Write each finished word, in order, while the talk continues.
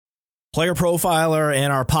Player Profiler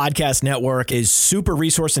and our podcast network is super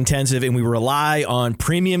resource intensive, and we rely on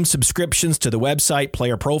premium subscriptions to the website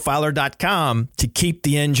playerprofiler.com to keep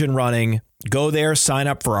the engine running. Go there, sign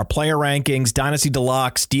up for our player rankings, Dynasty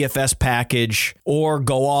Deluxe, DFS package, or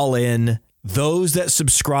go all in. Those that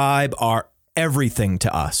subscribe are everything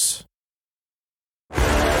to us.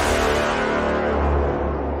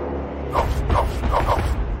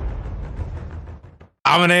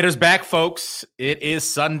 Dominator's back, folks. It is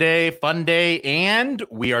Sunday, fun day, and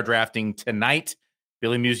we are drafting tonight.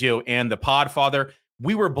 Billy Muzio and the Podfather.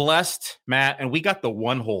 We were blessed, Matt, and we got the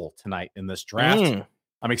one hole tonight in this draft.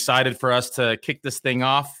 I'm excited for us to kick this thing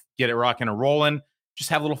off, get it rocking and rolling, just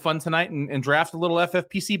have a little fun tonight and draft a little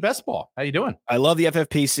FFPC best ball. How you doing? I love the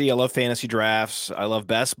FFPC. I love fantasy drafts. I love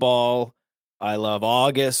best ball. I love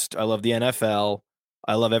August. I love the NFL.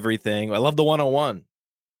 I love everything. I love the 101.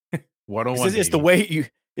 101. It's the way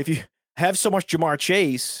if you have so much Jamar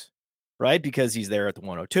Chase, right? Because he's there at the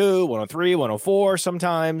 102, 103, 104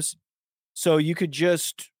 sometimes. So you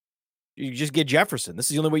just get Jefferson. This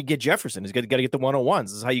is the only way you get Jefferson is got to get the 101s.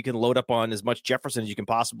 This is how you can load up on as much Jefferson as you can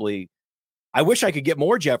possibly. I wish I could get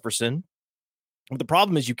more Jefferson, but the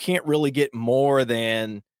problem is you can't really get more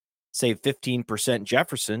than, say, 15%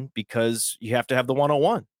 Jefferson because you have to have the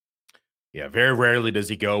 101. Yeah, very rarely does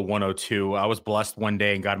he go 102. I was blessed one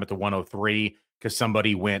day and got him at the 103 because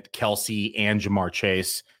somebody went Kelsey and Jamar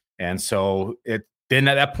Chase. And so then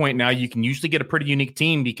at that point now you can usually get a pretty unique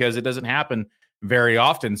team because it doesn't happen very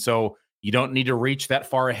often. So you don't need to reach that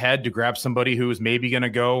far ahead to grab somebody who is maybe going to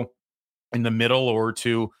go in the middle or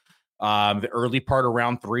to the early part of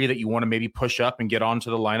round 3 that you want to maybe push up and get onto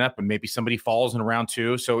the lineup, and maybe somebody falls in round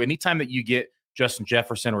 2. So anytime that you get Justin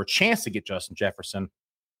Jefferson or a chance to get Justin Jefferson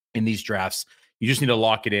in these drafts, you just need to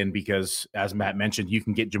lock it in because, as Matt mentioned, you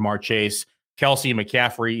can get Jamar Chase, Kelsey,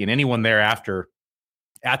 McCaffrey, and anyone thereafter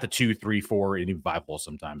at the 2, 3, 4, and even 5 hole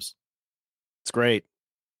sometimes. It's great.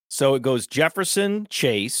 So it goes Jefferson,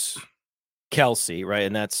 Chase, Kelsey, right?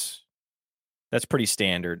 And that's pretty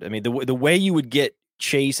standard. I mean, the way you would get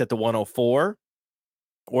Chase at the 104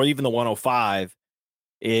 or even the 105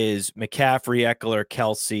 is McCaffrey, Eckler,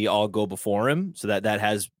 Kelsey all go before him. So that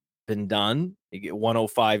has been done.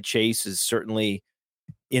 105 Chase is certainly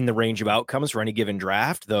in the range of outcomes for any given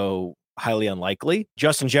draft, though highly unlikely.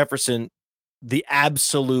 Justin Jefferson, the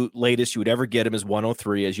absolute latest you would ever get him is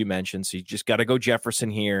 103, as you mentioned. So you just got to go Jefferson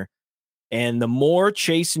here. And the more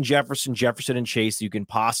Chase and Jefferson and Chase you can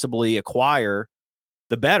possibly acquire,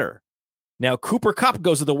 the better. Now, Cooper Kupp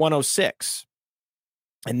goes to the 106.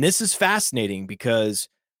 And this is fascinating because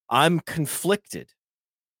I'm conflicted.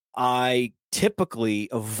 I typically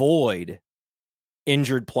avoid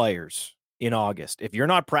injured players in August. If you're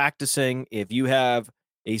not practicing, if you have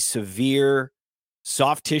a severe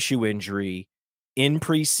soft tissue injury in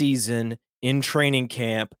preseason, in training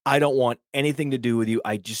camp, I don't want anything to do with you.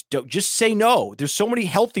 I just say no. There's so many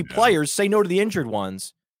healthy players. Say no to the injured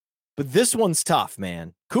ones. But this one's tough,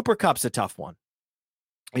 man. Cooper Kupp's a tough one.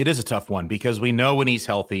 It is a tough one because we know when he's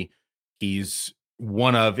healthy, he's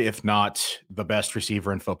one of, if not the best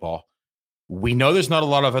receiver in football. We know there's not a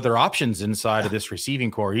lot of other options inside of this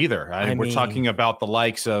receiving core either. We're talking about the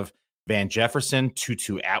likes of Van Jefferson,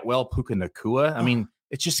 Tutu Atwell, Puka Nacua. I mean,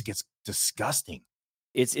 it just gets disgusting.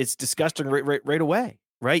 It's disgusting right away,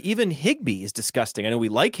 right? Even Higbee is disgusting. I know we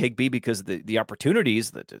like Higbee because the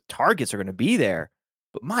opportunities, the targets are going to be there.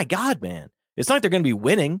 But my God, man, it's not like they're going to be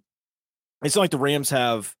winning. It's not like the Rams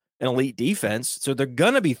have an elite defense, so they're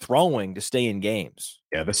going to be throwing to stay in games.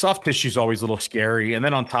 Yeah, the soft tissue is always a little scary. And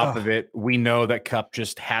then on top of it, we know that Kupp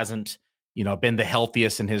just hasn't, been the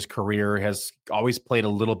healthiest in his career, has always played a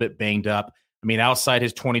little bit banged up. I mean, outside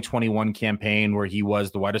his 2021 campaign where he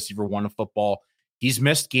was the wide receiver 1 of football, he's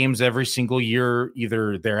missed games every single year,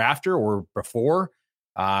 either thereafter or before.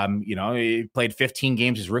 He played 15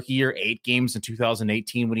 games his rookie year, 8 games in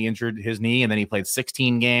 2018 when he injured his knee, and then he played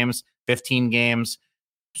 16 games, 15 games,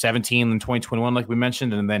 17 in 2021, like we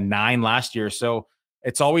mentioned, and then 9 last year. So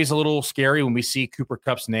it's always a little scary when we see Cooper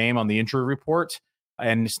Kupp's name on the injury report.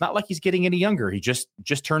 And it's not like he's getting any younger. He just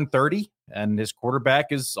turned 30, and his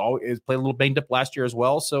quarterback is played a little banged up last year as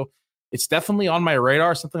well. So it's definitely on my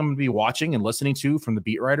radar, something I'm going to be watching and listening to from the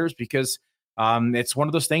beat writers, because it's one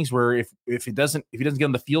of those things where if he doesn't get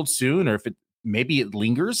on the field soon, or if maybe it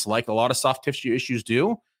lingers like a lot of soft tissue issues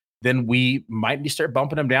do, then we might need to start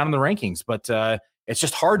bumping him down in the rankings. But it's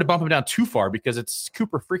just hard to bump him down too far because it's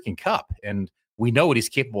Cooper freaking Kupp, and we know what he's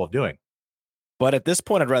capable of doing. But at this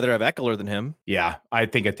point, I'd rather have Eckler than him. Yeah, I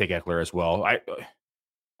think I'd take Eckler as well.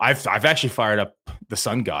 I've actually fired up the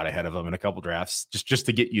Sun God ahead of him in a couple drafts just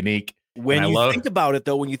to get unique. When you think about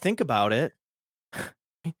it,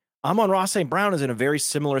 Amon-Ra St. Brown is in a very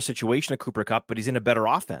similar situation to Cooper Kupp, but he's in a better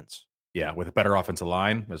offense. Yeah, with a better offensive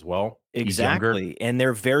line as well. He's younger. Exactly. And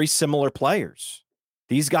they're very similar players.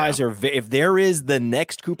 These guys are, if there is the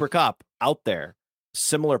next Cooper Kupp out there,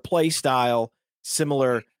 similar play style,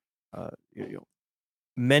 similar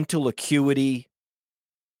mental acuity,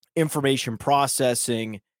 information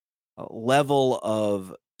processing, level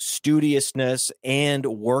of studiousness and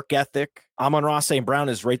work ethic. Amon-Ra St. Brown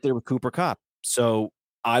is right there with Cooper Kupp. So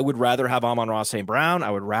I would rather have Amon-Ra St. Brown.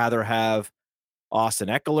 I would rather have Austin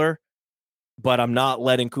Eckler, but I'm not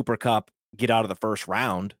letting Cooper Kupp get out of the first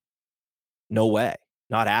round. No way.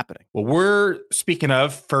 Not happening. Well, we're speaking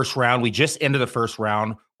of first round. We just ended the first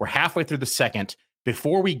round. We're halfway through the second.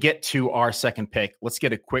 Before we get to our second pick, let's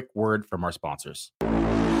get a quick word from our sponsors.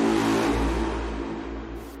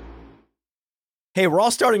 Hey, we're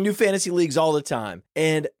all starting new fantasy leagues all the time.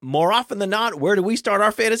 And more often than not, where do we start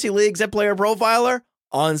our fantasy leagues at Player Profiler?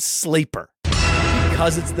 On Sleeper.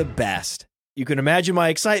 Because it's the best. You can imagine my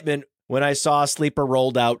excitement when I saw Sleeper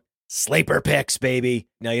rolled out. Sleeper picks, baby.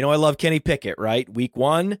 Now, you know I love Kenny Pickett, right? Week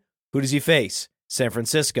 1, who does he face? San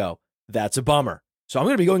Francisco. That's a bummer. So I'm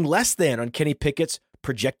going to be going less than on Kenny Pickett's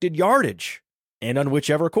projected yardage and on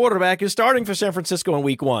whichever quarterback is starting for San Francisco in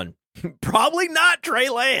Week 1. Probably not Trey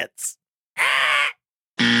Lance.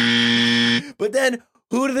 But then,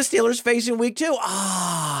 who do the Steelers face in Week 2?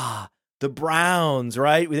 The Browns,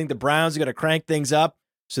 right? We think the Browns are going to crank things up.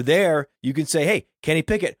 So there, you can say, hey, Kenny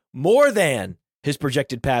Pickett, more than his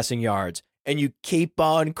projected passing yards. And you keep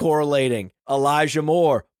on correlating. Elijah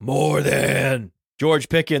Moore, more than. George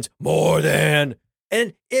Pickens, more than.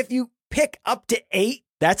 And if you pick up to 8,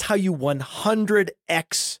 that's how you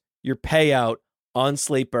 100x your payout on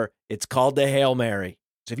Sleeper. It's called the Hail Mary.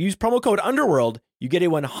 So if you use promo code Underworld, you get a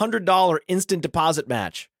 $100 instant deposit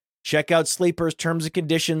match. Check out Sleeper's terms and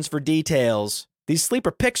conditions for details. These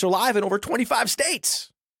Sleeper picks are live in over 25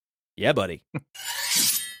 states. Yeah, buddy.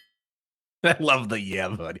 I love the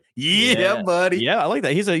buddy. Yeah, buddy. Yeah, I like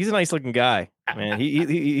that. He's a nice looking guy. Man,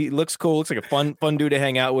 he looks cool. Looks like a fun dude to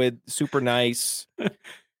hang out with. Super nice.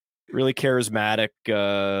 Really charismatic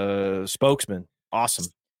spokesman. Awesome.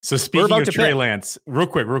 So speaking of Trey Lance, real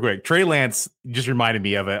quick. Trey Lance just reminded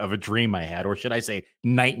me of a dream I had, or should I say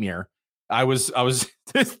nightmare. I was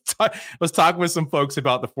talking with some folks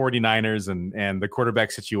about the 49ers and the quarterback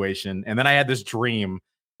situation. And then I had this dream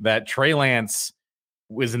that Trey Lance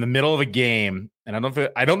was in the middle of a game, and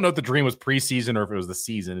I don't know if the dream was preseason or if it was the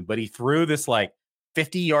season, but he threw this like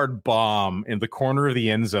 50-yard bomb in the corner of the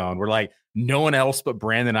end zone where like no one else but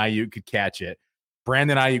Brandon Ayuk could catch it.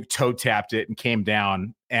 Brandon Ayuk toe tapped it and came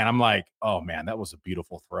down, and I'm like, oh man, that was a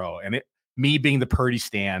beautiful throw. And me being the Purdy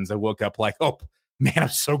stands, I woke up like, oh man, I'm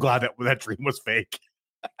so glad that dream was fake.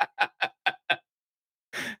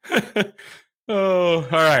 Oh, all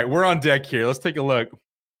right, we're on deck here. Let's take a look.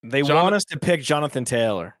 They want us to pick Jonathan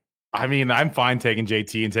Taylor. I mean, I'm fine taking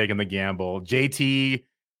JT and taking the gamble. JT,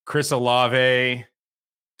 Chris Olave,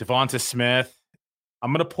 Devonta Smith.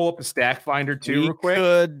 I'm going to pull up the stack finder too real quick.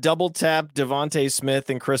 Could double tap Devonta Smith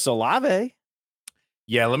and Chris Olave.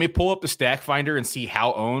 Yeah, let me pull up the stack finder and see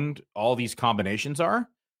how owned all these combinations are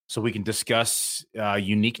so we can discuss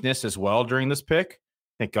uniqueness as well during this pick.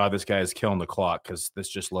 Thank God this guy is killing the clock because this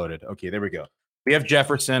just loaded. Okay, there we go. We have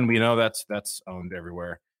Jefferson. We know that's owned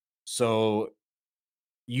everywhere. So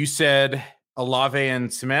you said Olave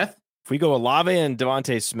and Smith? If we go Olave and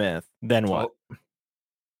Devonta Smith, then what?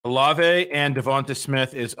 Olave and Devonta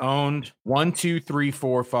Smith is owned 1, 2, 3,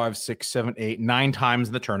 4, 5, 6, 7, 8, 9 times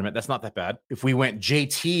in the tournament. That's not that bad. If we went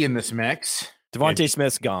JT in this mix, Devonta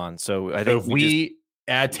Smith's gone. So I think if we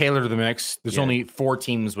add Taylor to the mix, there's only 4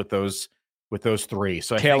 teams with those 3.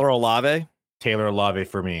 So Taylor Olave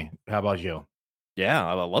for me. How about you? Yeah,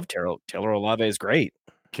 I love Taylor. Taylor Olave is great.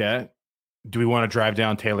 Okay. Do we want to drive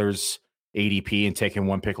down Taylor's ADP and take him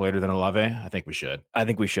one pick later than Olave? I think we should.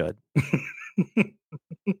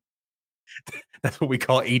 That's what we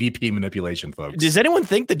call ADP manipulation, folks. Does anyone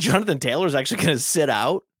think that Jonathan Taylor is actually going to sit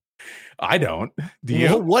out? I don't. Do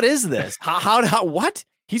you? What is this? What?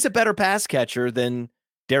 He's a better pass catcher than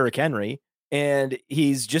Derrick Henry, and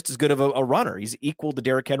he's just as good of a runner. He's equal to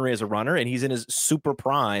Derrick Henry as a runner, and he's in his super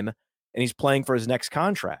prime, and he's playing for his next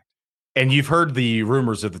contract. And you've heard the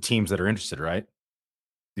rumors of the teams that are interested, right?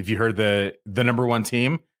 Have you heard the number one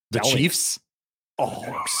team, the Chiefs?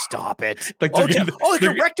 Oh, stop it. Like they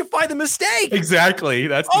can rectify the mistake. Exactly.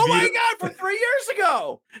 That's my God, from 3 years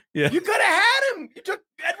ago. Yeah. You could have had him. You took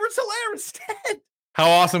Edwards-Helaire instead. How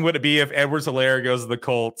awesome would it be if Edwards-Helaire goes to the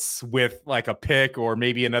Colts with like a pick or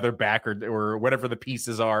maybe another back or whatever the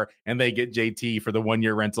pieces are, and they get JT for the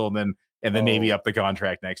 1-year rental, and then and then maybe up the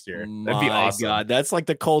contract next year. That'd be My awesome. God, that's like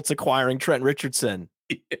the Colts acquiring Trent Richardson.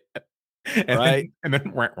 Right? And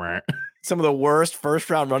then some of the worst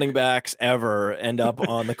first-round running backs ever end up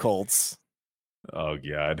on the Colts. Oh,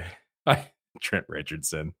 God. Trent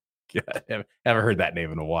Richardson. God, haven't heard that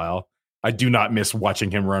name in a while. I do not miss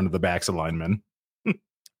watching him run to the backs of linemen.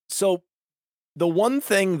 So the one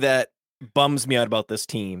thing that bums me out about this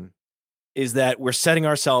team is that we're setting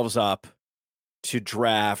ourselves up to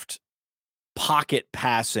draft pocket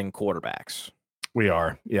passing quarterbacks. We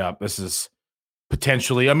are. Yeah, this is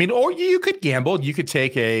potentially, I mean, or you could gamble. You could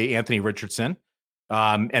take a Anthony Richardson.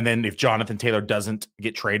 And then if Jonathan Taylor doesn't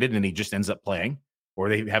get traded and he just ends up playing, or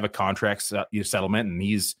they have a contract settlement and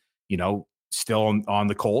he's, still on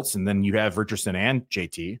the Colts, and then you have Richardson and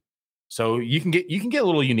JT. So you can get a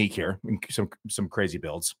little unique here in some crazy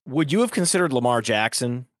builds. Would you have considered Lamar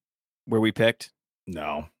Jackson where we picked?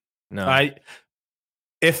 No. No.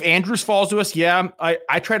 If Andrews falls to us, yeah,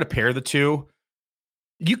 I try to pair the two.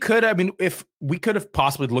 You could, I mean, if we could have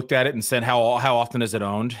possibly looked at it and said how often is it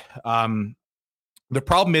owned? The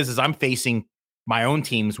problem is I'm facing my own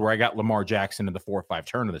teams where I got Lamar Jackson in the 4 or 5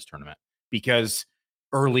 turn of this tournament, because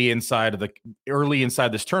early inside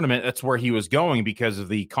this tournament, that's where he was going because of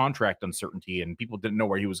the contract uncertainty and people didn't know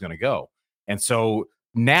where he was going to go. And so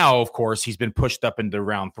now, of course, he's been pushed up into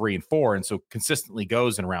round 3 and 4, and so consistently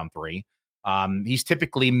goes in round 3. He's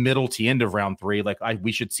typically middle to end of round 3.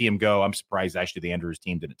 We should see him go. I'm surprised actually the Andrews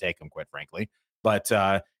team didn't take him, quite frankly. But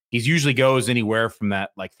he's usually goes anywhere from that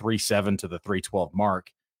 3.7 to the 3.12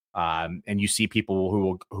 mark. And you see people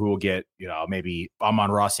who will get, maybe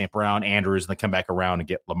Amon-Ra St. Brown, Andrews, and then come back around and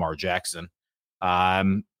get Lamar Jackson.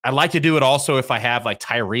 I'd like to do it also if I have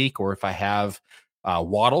Tyreek or if I have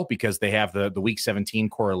Waddle, because they have the week 17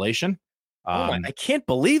 correlation. I can't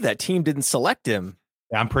believe that team didn't select him.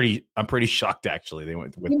 I'm pretty shocked, actually. They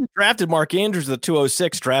went with drafted Mark Andrews at the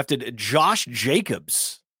 206, drafted Josh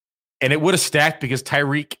Jacobs. And it would have stacked because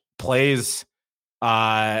Tyreek plays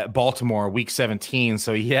Baltimore week 17,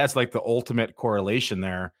 so he has the ultimate correlation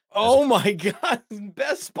there. Oh my God,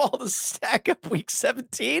 best ball to stack up week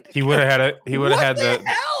 17. He would have had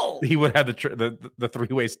the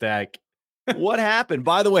 3-way stack. What happened?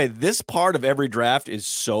 By the way, this part of every draft is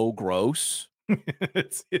so gross.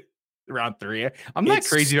 It's round 3. I'm not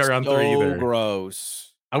crazy about round 3 either.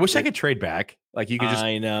 Gross. I wish I could trade back. You could just.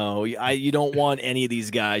 I know. You don't want any of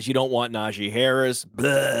these guys. You don't want Najee Harris.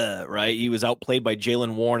 Blah, right? He was outplayed by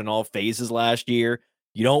Jalen Warren in all phases last year.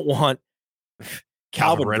 You don't want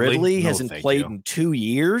Calvin Ridley. No, hasn't played in 2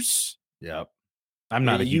 years. Yep. I'm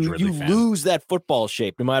not a huge Ridley fan. You lose that football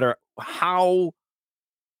shape no matter how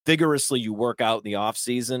vigorously you work out in the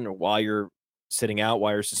offseason or while you're sitting out,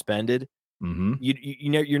 while you're suspended. Mm-hmm.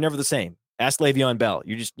 You're never the same. Ask Le'Veon Bell.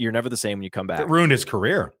 You're never the same when you come back. It ruined his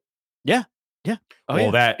career. Yeah.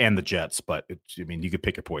 That and the Jets, but you could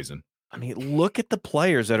pick a poison. I mean, look at the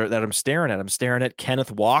players that I'm staring at. I'm staring at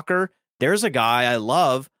Kenneth Walker. There's a guy I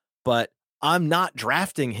love, but I'm not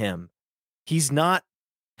drafting him. He's not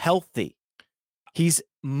healthy. He's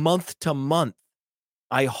month to month.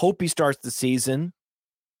 I hope he starts the season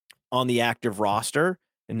on the active roster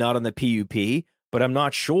and not on the PUP, but I'm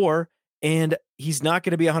not sure. And he's not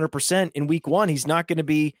going to be 100% in week 1. He's not going to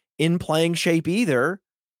be in playing shape either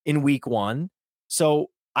in week 1. So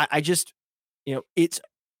I just, it's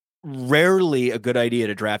rarely a good idea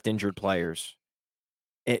to draft injured players.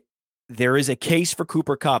 There is a case for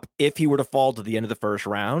Cooper Kupp if he were to fall to the end of the first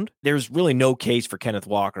round. There's really no case for Kenneth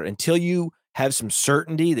Walker until you have some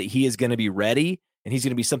certainty that he is going to be ready and he's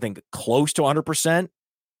going to be something close to 100%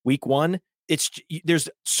 week 1. There's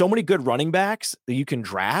so many good running backs that you can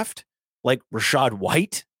draft, like Rashad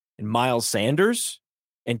White and Miles Sanders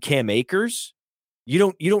and Cam Akers. You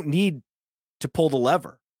don't need to pull the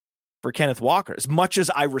lever for Kenneth Walker. As much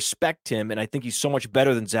as I respect him, and I think he's so much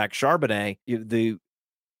better than Zach Charbonnet, the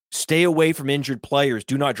stay away from injured players,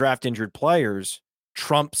 do not draft injured players,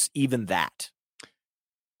 trumps even that.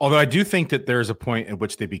 Although I do think that there's a point at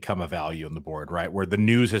which they become a value on the board, right? Where the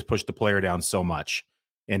news has pushed the player down so much.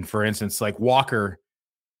 And for instance, Walker,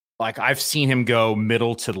 I've seen him go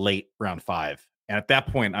middle to late round 5. And at that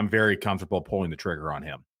point, I'm very comfortable pulling the trigger on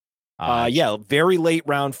him. Very late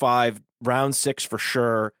round 5, round 6 for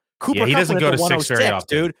sure. Cooper Kupp doesn't go to 6 very often,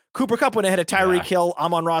 dude. Cooper Kupp went ahead of Tyreek Hill,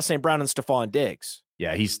 Amon-Ra St. Brown, and Stephon Diggs.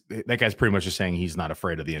 Yeah, that guy's pretty much just saying he's not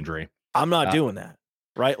afraid of the injury. I'm not doing that,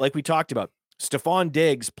 right? Like we talked about, Stephon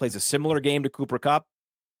Diggs plays a similar game to Cooper Kupp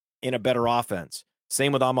in a better offense.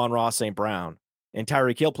 Same with Amon-Ra St. Brown. And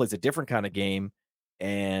Tyreek Hill plays a different kind of game,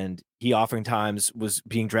 and he oftentimes was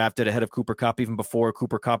being drafted ahead of Cooper Kupp even before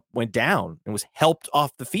Cooper Kupp went down and was helped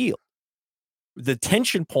off the field. The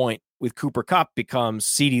tension point with Cooper Kupp becomes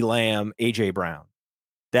CeeDee Lamb, AJ Brown.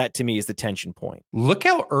 That to me is the tension point. Look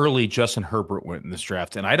how early Justin Herbert went in this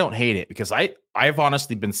draft, and I don't hate it because I've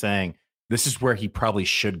honestly been saying this is where he probably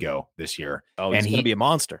should go this year. Oh, and he's going to be a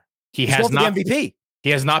monster. He's has not the MVP. He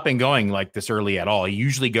has not been going like this early at all. He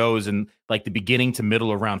usually goes in like the beginning to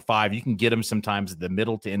middle of round 5. You can get him sometimes at the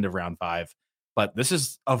middle to end of round 5, but this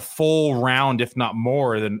is a full round, if not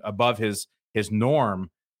more, than above his norm.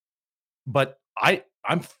 But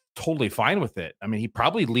I'm totally fine with it. I mean, he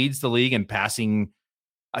probably leads the league in passing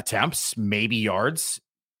attempts, maybe yards.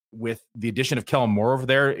 With the addition of Kellen Moore over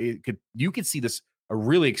there, you could see this a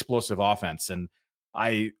really explosive offense. And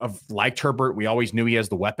I've liked Herbert. We always knew he has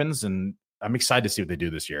the weapons, and I'm excited to see what they do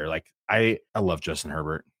this year. Like I love Justin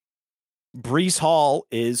Herbert. Breece Hall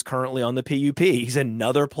is currently on the PUP. He's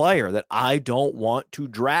another player that I don't want to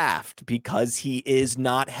draft because he is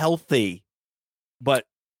not healthy. But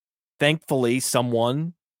thankfully,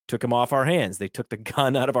 someone took him off our hands. They took the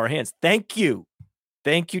gun out of our hands. Thank you.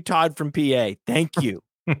 Thank you, Todd from PA. Thank you.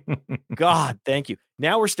 God, thank you.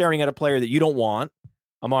 Now we're staring at a player that you don't want,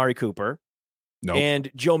 Amari Cooper. Nope.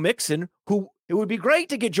 And Joe Mixon, who it would be great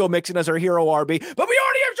to get Joe Mixon as our hero RB, but we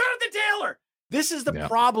already have Jonathan Taylor. This is the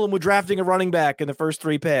problem with drafting a running back in the first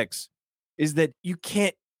 3 picks, is that you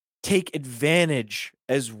can't take advantage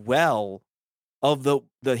as well of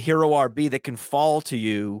the hero RB that can fall to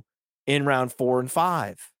you in round 4 and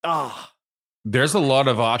 5. There's a lot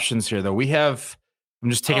of options here, though. I'm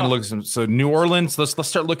just taking a look at some. So New Orleans, let's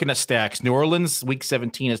start looking at stacks. New Orleans, week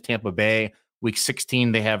 17 is Tampa Bay. Week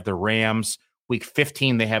 16, they have the Rams. Week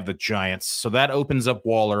 15, they have the Giants. So that opens up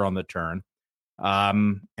Waller on the turn.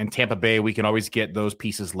 And Tampa Bay, we can always get those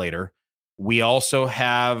pieces later. We also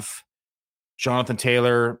have Jonathan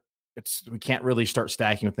Taylor. We can't really start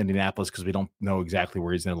stacking with Indianapolis because we don't know exactly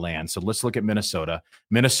where he's going to land. So let's look at Minnesota.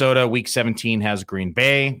 Minnesota, week 17 has Green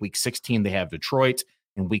Bay. Week 16, they have Detroit.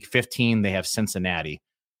 In week 15, they have Cincinnati.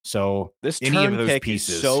 So this turn pick is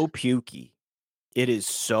so pukey. It is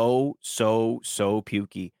so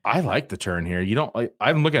pukey. I like the turn here.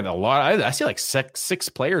 I'm looking at a lot. I see like six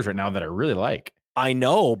players right now that I really like. I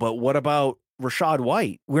know, but what about Rachaad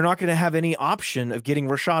White? We're not going to have any option of getting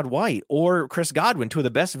Rachaad White or Chris Godwin. 2 of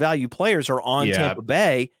the best value players are on Tampa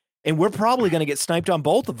Bay, and we're probably going to get sniped on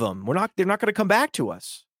both of them. They're not going to come back to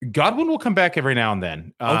us. Godwin will come back every now and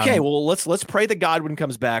then. Okay, well, let's pray that Godwin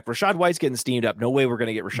comes back. Rachaad White's getting steamed up. No way we're going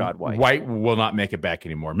to get Rachaad White. White will not make it back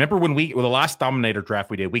anymore. Remember when the last Dominator draft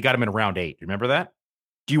we did, we got him in round 8. Remember that?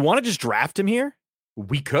 Do you want to just draft him here?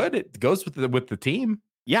 We could. It goes with the team.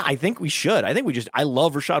 Yeah, I think we should. I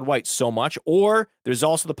love Rachaad White so much. Or there's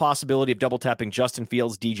also the possibility of double tapping Justin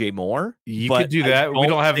Fields, DJ Moore. You could do that. We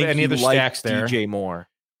don't have any other stacks there. DJ Moore.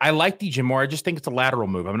 I like DJ Moore. I just think it's a lateral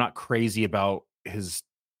move. I'm not crazy about his.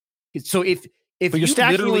 So if you're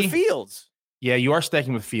stacking with Fields, yeah, you are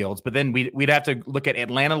stacking with Fields, but then we'd have to look at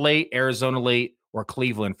Atlanta late, Arizona late, or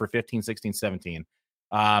Cleveland for 15, 16, 17,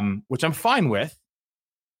 which I'm fine with.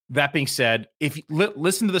 That being said, if you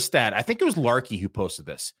listen to the stat, I think it was Larky who posted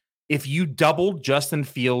this. If you doubled Justin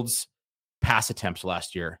Fields' pass attempts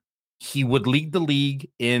last year, he would lead the league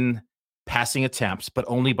in passing attempts, but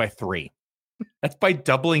only by 3. That's by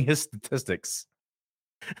doubling his statistics.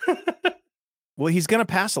 Well, he's going to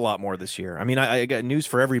pass a lot more this year. I mean, I got news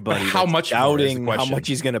for everybody. How much doubting how much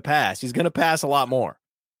he's going to pass? He's going to pass a lot more.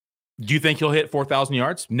 Do you think he'll hit 4,000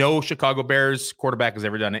 yards? No Chicago Bears quarterback has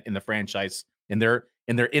ever done it in the franchise in their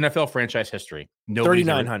NFL franchise history.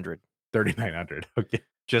 3,900. 3,900. Okay,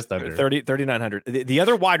 just under 3,900. The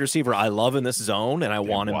other wide receiver I love in this zone, and I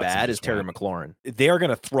want him bad, is Terry McLaurin. They are going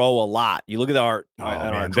to throw a lot. You look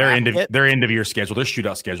at their end of year schedule. Their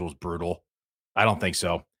shootout schedule is brutal. I don't think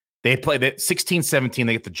so. They play that 16, 17.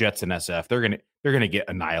 They get the Jets and SF. They're gonna get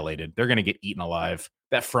annihilated. They're gonna get eaten alive.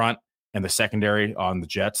 That front and the secondary on the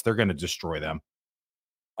Jets, they're gonna destroy them.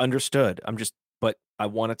 Understood. But I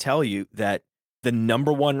want to tell you that the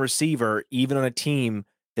number 1 receiver, even on a team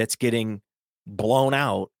that's getting blown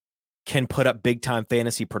out, can put up big time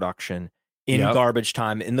fantasy production in garbage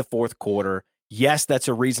time in the 4th quarter. Yes, that's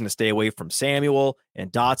a reason to stay away from Samuel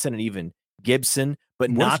and Dotson and even Gibson, but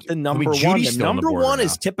not the number 1. The number 1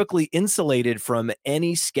 is typically insulated from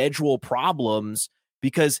any schedule problems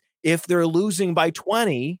because if they're losing by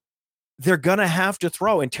 20, they're going to have to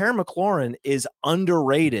throw. And Terry McLaurin is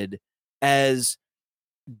underrated as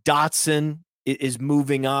Dotson is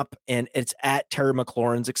moving up and it's at Terry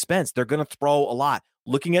McLaurin's expense. They're going to throw a lot.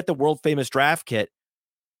 Looking at the world famous draft kit,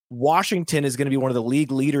 Washington is going to be one of the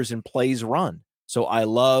league leaders in plays run. So I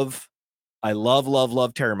love Terry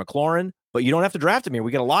McLaurin. But you don't have to draft him here.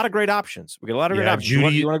 We get a lot of great options. You want to go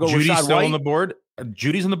Judy's Rachaad still White? on the board.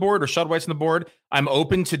 Judy's on the board, Rashad White's on the board. I'm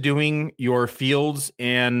open to doing your Fields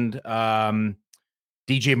and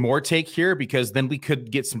DJ Moore take here, because then we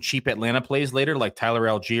could get some cheap Atlanta plays later, like Tyler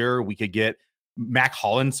Algier. We could get Mac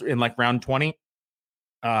Hollins in like round 20.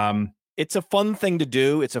 It's a fun thing to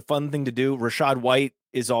do. Rashad White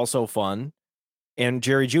is also fun, and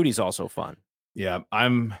Jerry Judy's also fun. Yeah,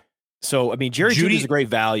 Jerry Judy's a great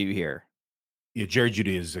value here. Yeah, Jerry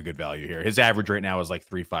Judy is a good value here. His average right now is like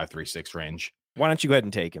 3.5, 3.6 range. Why don't you go ahead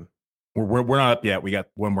and take him? We're not up yet. We got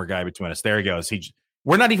one more guy between us. There he goes.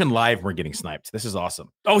 We're not even live. We're getting sniped. This is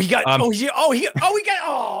awesome. Oh, he got. Of course.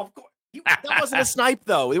 That wasn't a snipe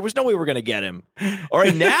though. There was no way we're gonna get him. All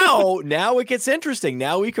right, now it gets interesting.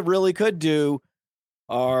 Now we could do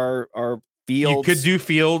our Fields. You could do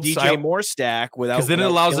Fields, DJ Moore stack without, because then it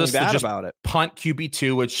allows us to just about it. Punt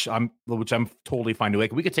QB2, which I'm totally fine to.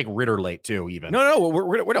 Like, we could take Ritter late too. Even no,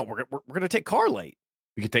 we're gonna take Carr late.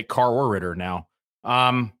 We could take Carr or Ritter now.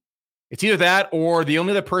 It's either that or the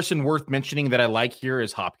only other person worth mentioning that I like here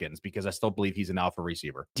is Hopkins, because I still believe he's an alpha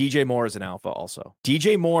receiver. DJ Moore is an alpha also.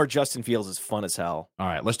 DJ Moore, Justin Fields is fun as hell. All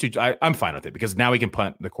right, let's do. I'm fine with it, because now we can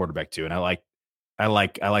punt the quarterback too, and I like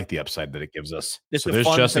the upside that it gives us. There's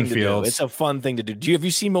Justin Fields. It's a fun thing to do. Have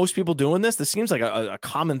you seen most people doing this? This seems like a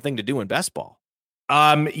common thing to do in best ball.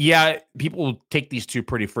 Yeah, people take these two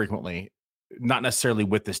pretty frequently, not necessarily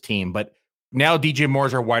with this team, but now DJ Moore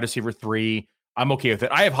is our wide receiver 3. I'm okay with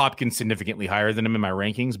it. I have Hopkins significantly higher than him in my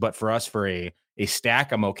rankings, but for us, for a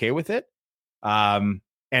stack, I'm okay with it. And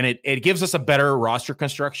it gives us a better roster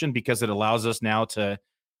construction, because it allows us now to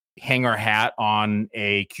hang our hat on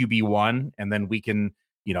a QB1, and then we can,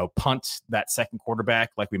 punt that second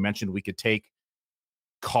quarterback. Like we mentioned, we could take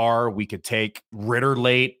Carr, we could take Ritter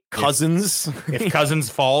late. Cousins. If Cousins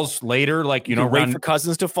falls later, like, wait for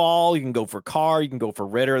Cousins to fall. You can go for Carr. You can go for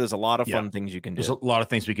Ritter. There's a lot of fun things you can do. There's a lot of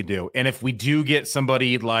things we can do. And if we do get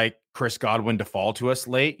somebody like Chris Godwin to fall to us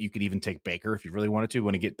late, you could even take Baker if you really wanted to.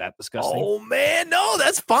 Want to get that disgusting? Oh, man. No,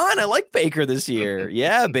 that's fine. I like Baker this year.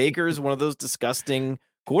 Yeah, Baker is one of those disgusting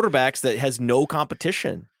quarterbacks that has no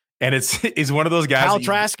competition. And it's one of those guys. Kyle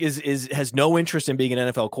Trask has no interest in being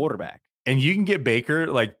an NFL quarterback. And you can get Baker,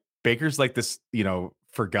 like Baker's like this,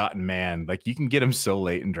 forgotten man. Like, you can get him so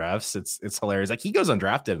late in drafts. It's hilarious. Like, he goes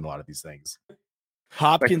undrafted in a lot of these things.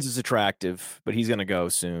 Hopkins is attractive, but he's going to go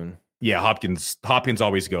soon. Yeah, Hopkins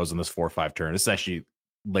always goes on this 4 or 5 turn. It's actually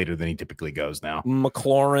later than he typically goes now.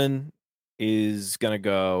 McLaurin is going to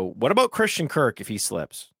go. What about Christian Kirk if he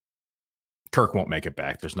slips? Kirk won't make it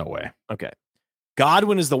back. There's no way. Okay.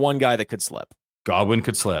 Godwin is the one guy that could slip. Godwin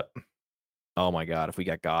could slip. Oh my God, if we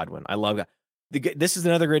got Godwin. I love that. This is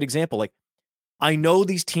another great example. Like, I know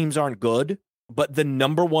these teams aren't good, but the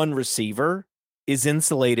number one receiver is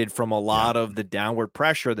insulated from a lot of the downward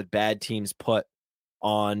pressure that bad teams put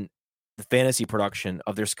on the fantasy production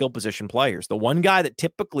of their skill position players. The one guy that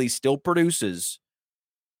typically still produces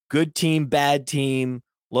good team, bad team,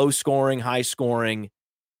 low scoring, high scoring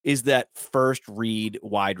is that first read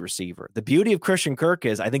wide receiver. The beauty of Christian Kirk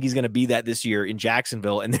is I think he's going to be that this year in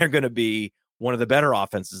Jacksonville, and they're going to be one of the better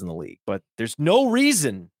offenses in the league. But there's no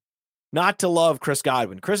reason not to love Chris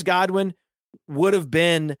Godwin. Chris Godwin would have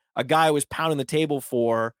been a guy I was pounding the table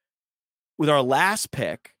for with our last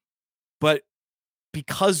pick, but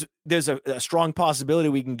because there's a strong possibility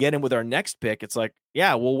we can get him with our next pick, it's like,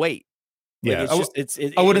 yeah, we'll wait. Yeah,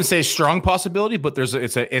 I wouldn't say strong possibility, but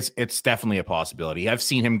it's definitely a possibility. I've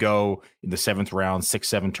seen him go in the 7th round,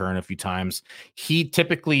 6-7 turn a few times. He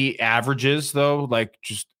typically averages, though, like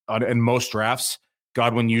just in most drafts,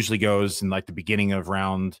 Godwin usually goes in like the beginning of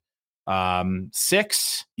round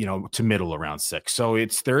 6, to middle around 6. So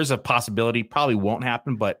there is a possibility. Probably won't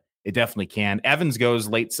happen, but it definitely can. Evans goes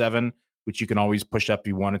late 7, which you can always push up if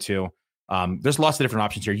you wanted to. There's lots of different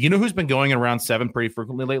options here. You know who's been going in around 7 pretty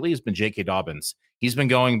frequently lately? Has been J.K. Dobbins. He's been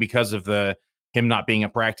going because of him not being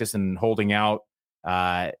at practice and holding out.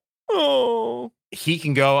 He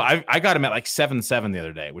can go. I got him at like 7-7 the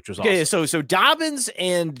other day, which was awesome. Okay, so Dobbins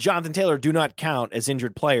and Jonathan Taylor do not count as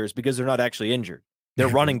injured players because they're not actually injured. They're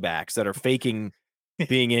running backs that are faking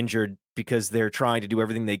being injured because they're trying to do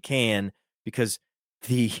everything they can because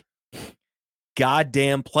the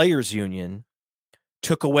goddamn players union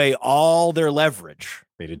took away all their leverage.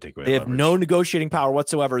 They did take away. They have no negotiating power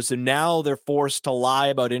whatsoever. So now they're forced to lie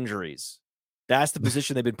about injuries. That's the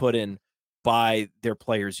position they've been put in by their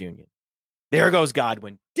players union. There goes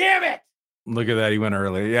Godwin. Damn it. Look at that. He went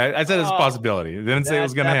early. Yeah, I said it's a possibility. I didn't say it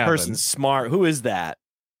was going to happen. That person's smart. Who is that?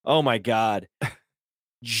 Oh my God.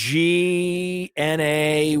 GNA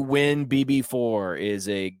Win BB4 is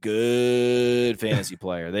a good fantasy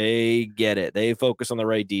player. They get it. They focus on the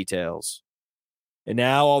right details. And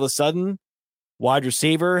now all of a sudden, Wide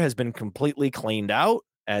receiver has been completely cleaned out,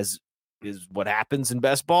 as is what happens in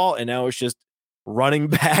best ball, and now it's just running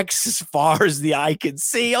backs as far as the eye can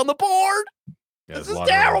see on the board. Yeah, this is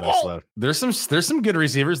terrible. There's some good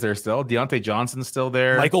receivers there still. Deontay Johnson's still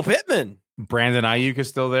there. Michael Pittman. Brandon Ayuk is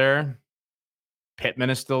still there. Pittman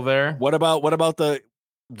is still there. What about the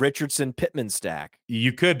Richardson Pittman stack?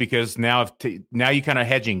 You could, because now you kind of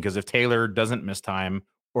hedging, because if Taylor doesn't miss time,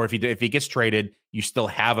 or if he gets traded, you still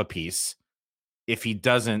have a piece. If he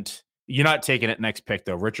doesn't, you're not taking it next pick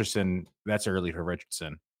though. Richardson, that's early for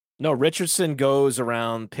Richardson. No, Richardson goes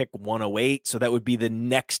around pick 108, so that would be the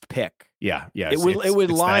next pick. Yeah. It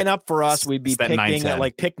would line up for us. We'd be picking at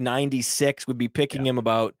like pick 96. We'd be picking him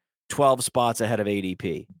about 12 spots ahead of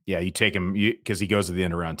ADP. Yeah, you take him because he goes to the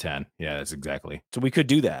end around 10. Yeah, that's exactly. So we could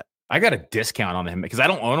do that. I got a discount on him because I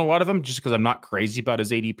don't own a lot of them, just because I'm not crazy about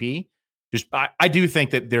his ADP. I do think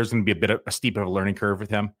that there's going to be a steep of a learning curve with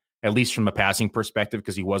him, at least from a passing perspective,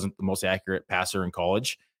 because he wasn't the most accurate passer in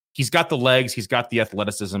college. He's got the legs. He's got the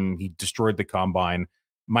athleticism. He destroyed the combine.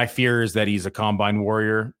 My fear is that he's a combine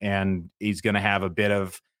warrior, and he's going to have a bit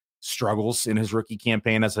of struggles in his rookie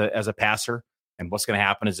campaign as a passer. And what's going to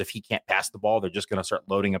happen is if he can't pass the ball, they're just going to start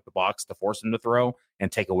loading up the box to force him to throw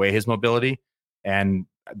and take away his mobility. And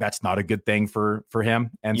that's not a good thing for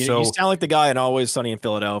him. And you sound like the guy in Always Sunny in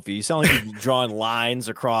Philadelphia. You sound like you're drawing lines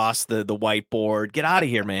across the whiteboard. Get out of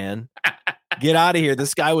here, man. Get out of here.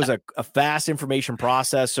 This guy was a fast information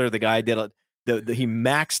processor. The guy did he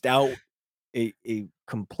maxed out a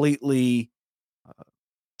completely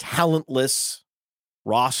talentless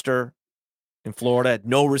roster in Florida. Had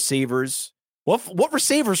no receivers. What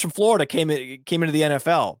receivers from Florida came into the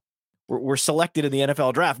NFL? Were selected in the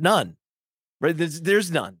NFL draft? None. Right?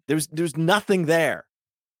 There's none. There's nothing there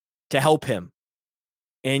to help him.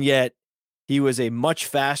 And yet he was a much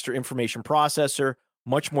faster information processor,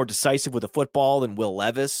 much more decisive with the football than Will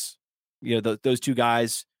Levis. Those two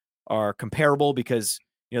guys are comparable because,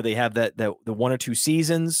 they have the 1 or 2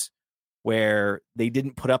 seasons where they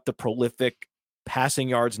didn't put up the prolific passing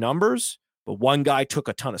yards numbers, but one guy took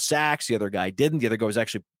a ton of sacks. The other guy didn't. The other guy was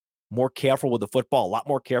actually more careful with the football, a lot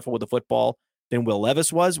more careful with the football than Will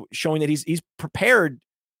Levis was, showing that he's prepared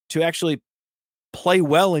to actually play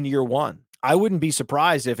well in year one. I wouldn't be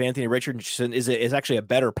surprised if Anthony Richardson is actually a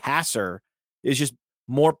better passer, is just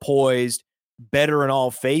more poised, better in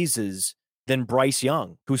all phases than Bryce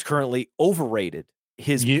Young, who's currently overrated.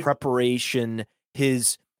 His preparation,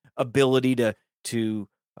 his ability to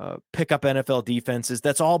pick up NFL defenses,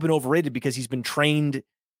 that's all been overrated because he's been trained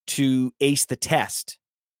to ace the test,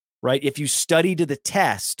 right? If you study to the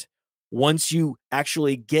test, once you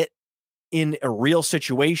actually get in a real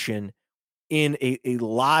situation in a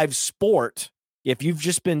live sport, if you've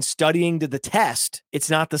just been studying to the test, it's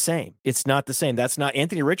not the same. It's not the same. That's not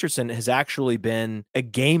Anthony Richardson has actually been a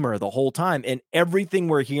gamer the whole time. And everything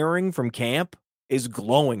we're hearing from camp is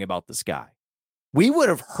glowing about this guy. We would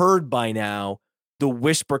have heard by now the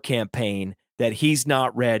whisper campaign that he's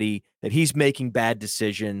not ready, that he's making bad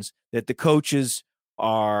decisions, that the coaches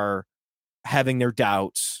are having their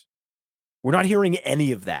doubts. We're not hearing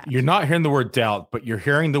any of that. You're not hearing the word doubt, but you're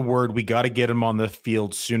hearing the word, we got to get him on the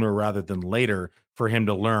field sooner rather than later for him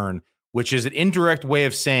to learn, which is an indirect way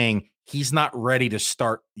of saying he's not ready to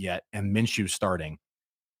start yet and Minshew's starting.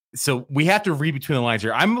 So we have to read between the lines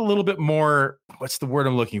here. I'm a little bit more, what's the word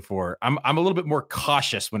I'm looking for? I'm a little bit more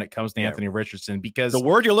cautious when it comes to Anthony Richardson, because the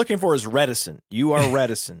word you're looking for is reticent. You are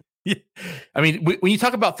reticent. I mean, when you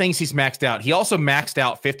talk about things he's maxed out, he also maxed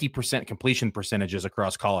out 50% completion percentages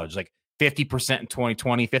across college, like 50% in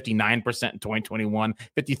 2020, 59% in 2021,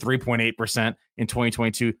 53.8% in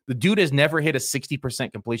 2022. The dude has never hit a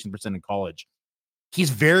 60% completion percent in college. He's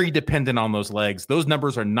very dependent on those legs. Those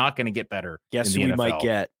numbers are not going to get better. Guess who we might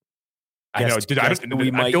get? I know, dude.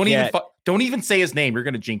 Don't even say his name. You're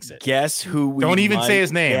going to jinx it. Guess who we don't even say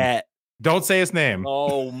his name. Get. Don't say his name.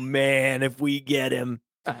 Oh man, if we get him.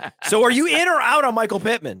 So are you in or out on Michael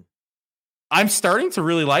Pittman? I'm starting to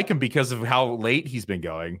really like him because of how late he's been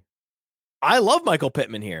going. I love Michael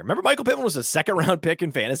Pittman here. Remember, Michael Pittman was a second-round pick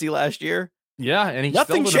in fantasy last year? Yeah, and he's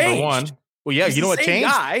Nothing still the changed. number one. Well, yeah, He's you know what changed?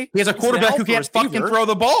 Guy. He has a quarterback who can't fucking throw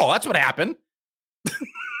the ball. That's what happened.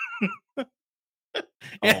 Oh,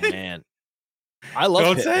 man. I love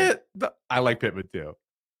Don't Pittman. say it. I like Pittman, too.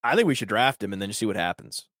 I think we should draft him and then just see what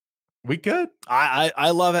happens. We could. I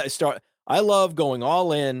love it. I love going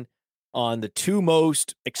all in on the two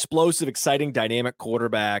most explosive, exciting, dynamic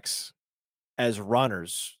quarterbacks as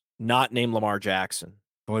runners, not named Lamar Jackson.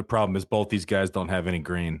 The only problem is both these guys don't have any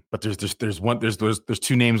green. But there's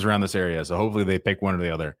two names around this area, so hopefully they pick one or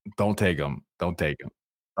the other. Don't take them. Don't take them.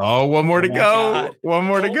 Oh, one more to go. God. One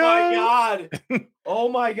more to go. Oh my God. Oh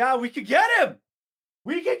my God. We could get him.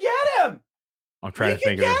 We could get him. I'm trying to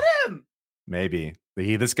think of it. Him. Maybe.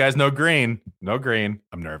 This guy's no green. No green.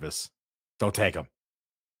 I'm nervous. Don't take him.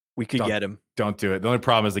 We could get him. Don't do it. The only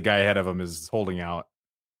problem is the guy ahead of him is holding out.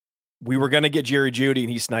 We were going to get Jerry Jeudy, and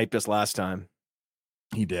he sniped us last time.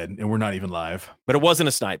 He did, and we're not even live. But it wasn't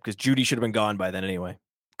a snipe because Jeudy should have been gone by then anyway.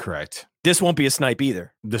 Correct. This won't be a snipe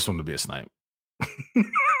either. This one would be a snipe. It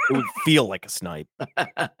would feel like a snipe.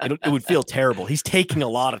 It would feel terrible. He's taking a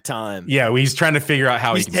lot of time. Yeah, well, he's trying to figure out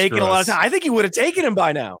how he's taking a lot of time. I think he would have taken him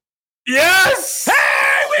by now. Yes! Hey,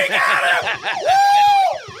 we got him!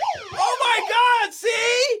 Oh my God!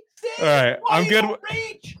 See? All right, I'm good.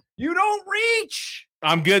 You don't reach.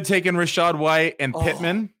 I'm good taking Rachaad White and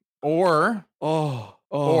Pittman, or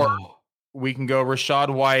we can go Rachaad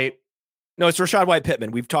White. No, it's Rachaad White Pittman.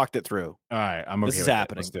 We've talked it through. All right, I'm okay. This is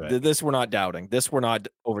happening. This we're not doubting. This we're not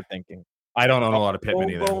overthinking. I don't own a lot of Pittman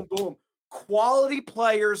boom, either. Boom, boom. Quality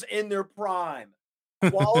players in their prime.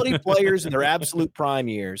 Quality players in their absolute prime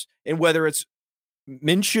years. And whether it's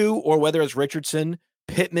Minshew or whether it's Richardson,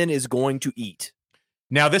 Pittman is going to eat.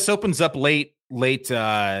 Now this opens up late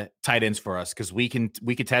tight ends for us because we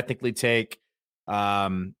could technically take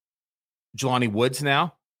Jelani Woods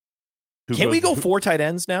now. Can we go 4 tight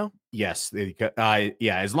ends now? Yes.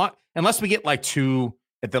 Yeah. Unless we get like 2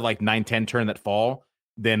 at the like 9-10 turn that fall,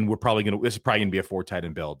 then this is probably gonna be a 4 tight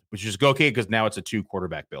end build, which is okay because now it's a 2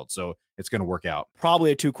 quarterback build, so it's gonna work out.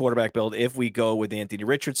 Probably a 2 quarterback build. If we go with Anthony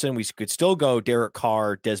Richardson, we could still go Derek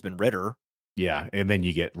Carr, Desmond Ridder. Yeah, and then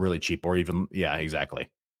you get really cheap, or even exactly.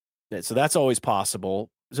 So that's always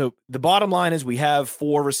possible. So the bottom line is we have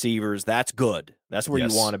 4 receivers. That's good. That's where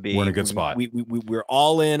you want to be. We're in a good spot. We're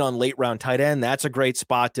all in on late round tight end. That's a great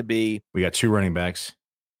spot to be. We got 2 running backs.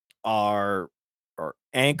 Our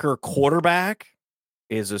anchor quarterback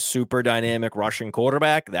is a super dynamic rushing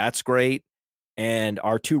quarterback. That's great. And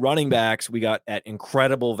our 2 running backs we got at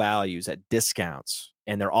incredible values at discounts,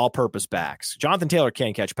 and they're all-purpose backs. Jonathan Taylor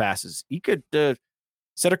can't catch passes. He could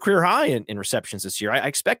set a career high in receptions this year. I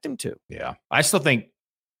expect him to. Yeah.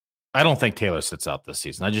 I don't think Taylor sits out this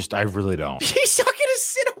season. I really don't. He's not going to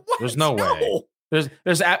sit out. There's no way. There's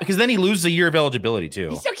because then he loses a year of eligibility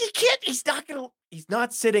too. He's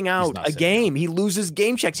not sitting out a game. He loses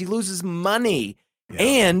game checks. He loses money. Yeah.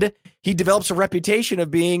 And he develops a reputation of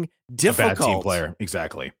being difficult. A bad team player.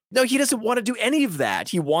 Exactly. No, he doesn't want to do any of that.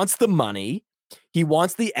 He wants the money. He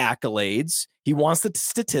wants the accolades. He wants the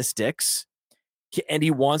statistics. And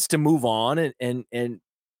he wants to move on and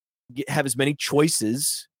have as many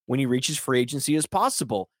choices when he reaches free agency as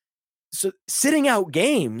possible. So sitting out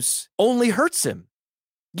games only hurts him.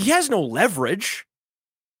 He has no leverage.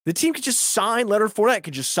 The team could just sign Leonard Fournette,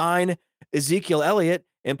 could just sign Ezekiel Elliott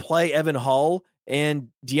and play Evan Hull and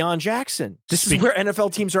Deion Jackson. This is where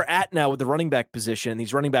NFL teams are at now with the running back position.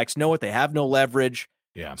 These running backs know it. They have no leverage.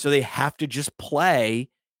 Yeah. So they have to just play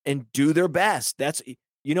and do their best.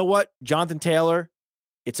 You know what, Jonathan Taylor,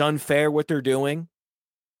 it's unfair what they're doing,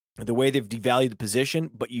 the way they've devalued the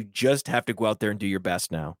position, but you just have to go out there and do your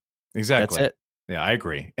best now. Exactly. That's it. Yeah, I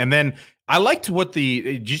agree. And then I liked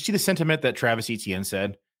did you see the sentiment that Travis Etienne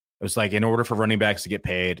said? It was like, in order for running backs to get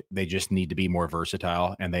paid, they just need to be more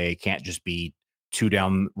versatile, and they can't just be 2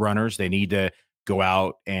 down runners. They need to go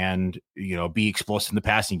out and, be explosive in the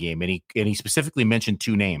passing game. And he specifically mentioned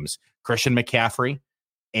 2 names, Christian McCaffrey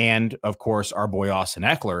and, of course, our boy Austin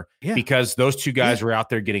Eckler, because those 2 guys are out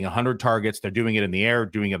there getting 100 targets. They're doing it in the air,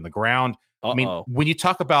 doing it on the ground. I mean, when you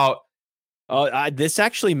talk about this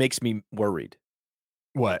actually makes me worried.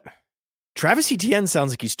 What? Travis Etienne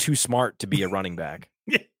sounds like he's too smart to be a running back.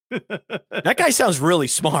 That guy sounds really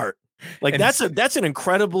smart. Like that's an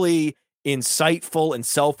incredibly insightful and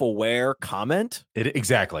self-aware comment.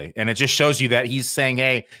 Exactly. And it just shows you that he's saying,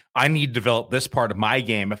 hey, I need to develop this part of my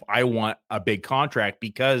game if I want a big contract,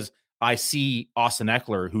 because I see Austin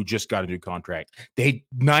Eckler, who just got a new contract.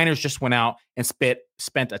 Niners just went out and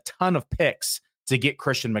spent a ton of picks to get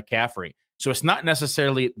Christian McCaffrey. So it's not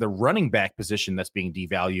necessarily the running back position that's being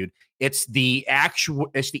devalued. It's the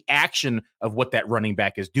action of what that running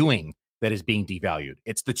back is doing that is being devalued.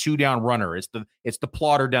 It's the 2 down runner. It's the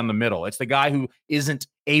plotter down the middle. It's the guy who isn't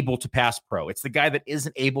able to pass pro. It's the guy that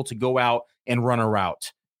isn't able to go out and run a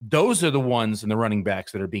route. Those are the ones in the running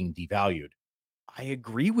backs that are being devalued. I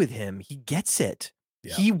agree with him. He gets it.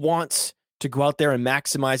 Yeah. He wants to go out there and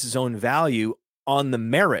maximize his own value on the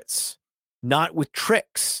merits, not with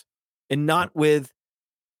tricks and not with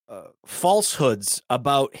falsehoods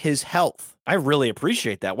about his health. I really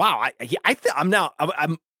appreciate that. Wow.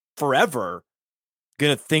 I'm forever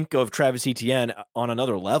going to think of Travis Etienne on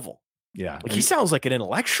another level. Yeah. Like, he sounds like an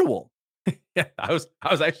intellectual. Yeah.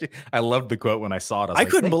 I loved the quote when I saw it. I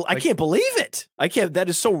can't believe it. That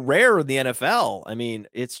is so rare in the NFL. I mean,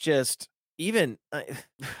 it's just even,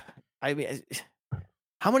 I mean,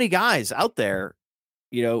 how many guys out there,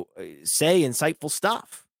 say insightful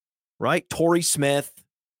stuff, right? Torrey Smith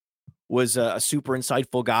was a super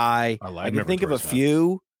insightful guy. I can think of a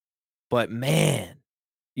few, but man,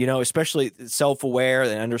 especially self-aware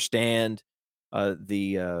and understand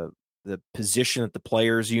the position that the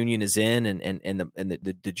players union is in and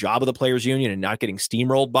the job of the players union and not getting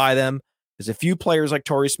steamrolled by them. There's a few players like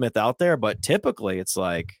Torrey Smith out there, but typically it's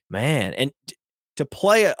like, man, and to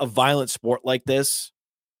play a violent sport like this,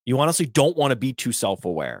 you honestly don't want to be too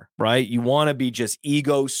self-aware, right? You want to be just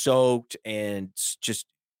ego-soaked and just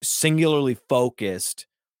singularly focused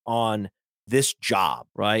on this job,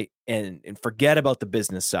 right? And forget about the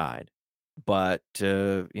business side. But,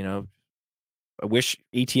 I wish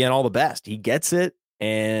ETN all the best. He gets it,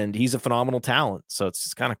 and he's a phenomenal talent. So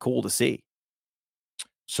it's kind of cool to see.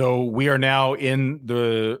 So we are now in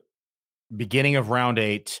the beginning of round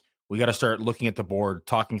 8. We got to start looking at the board,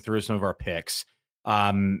 talking through some of our picks.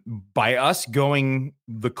 By us going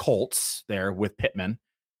the Colts there with Pittman,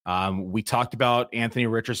 we talked about Anthony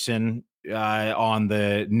Richardson on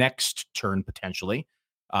the next turn potentially,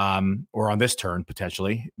 or on this turn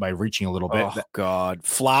potentially by reaching a little bit. Oh God,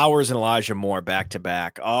 Flowers and Elijah Moore back to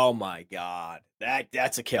back. Oh my God,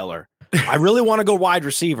 that's a killer. I really want to go wide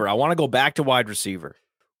receiver. I want to go back to wide receiver.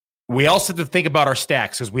 We also have to think about our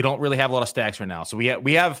stacks because we don't really have a lot of stacks right now. So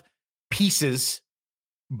we have pieces,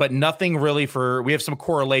 but nothing really we have some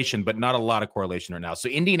correlation, but not a lot of correlation right now. So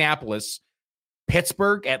Indianapolis,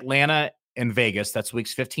 Pittsburgh, Atlanta, and Vegas. That's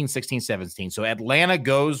weeks 15, 16, 17. So Atlanta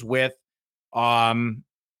goes with,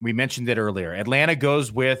 we mentioned it earlier. Atlanta goes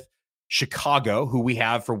with Chicago, who we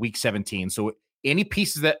have for week 17. So any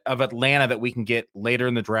pieces of Atlanta that we can get later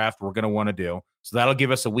in the draft, we're going to want to do. So that'll give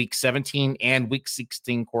us a week 17 and week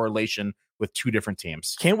 16 correlation with 2 different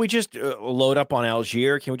teams. Can't we just load up on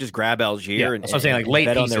Algier? Can we just grab Algier and saying, like, late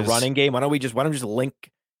bet pieces on their running game? Why don't we just link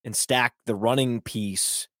and stack the running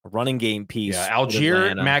game piece? Yeah,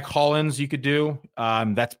 Algier, Mac Hollins, you could do.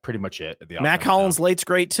 That's pretty much it. Mac Hollins late's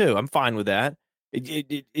great too. I'm fine with that.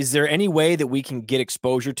 Is there any way that we can get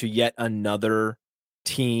exposure to yet another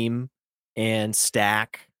team and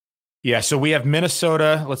stack? Yeah, so we have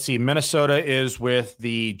Minnesota. Let's see. Minnesota is with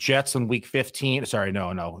the Jets in week 15.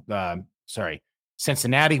 Sorry.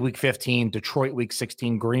 Cincinnati week 15, Detroit week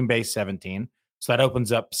 16, Green Bay 17. So that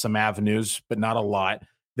opens up some avenues, but not a lot.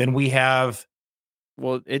 Then we have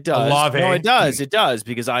it does. Olave. No, it does. It does,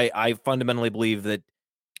 because I fundamentally believe that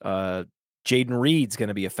Jaden Reed's going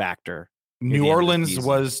to be a factor. New Orleans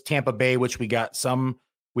was Tampa Bay, which we got some.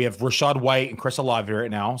 We have Rashad White and Chris Olave right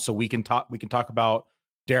now, so we can talk about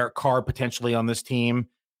Derek Carr potentially on this team.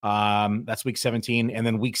 That's week 17, and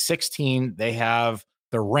then week 16 they have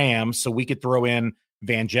the Rams, so we could throw in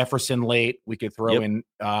Van Jefferson late. We could throw in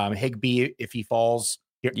Higbee if he falls.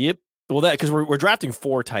 Yep. Well, that because we're drafting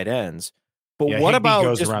 4 tight ends. But what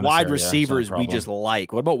about just wide receivers we just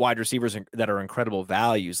like? What about wide receivers that are incredible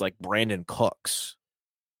values, like Brandon Cooks?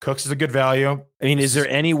 Cooks is a good value. I mean, is there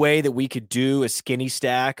any way that we could do a skinny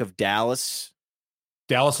stack of Dallas?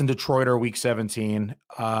 Dallas and Detroit are week 17.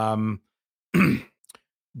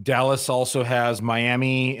 Dallas also has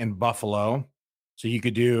Miami and Buffalo. So you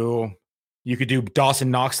could do Dawson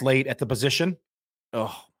Knox late at the position.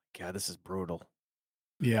 Oh God, this is brutal.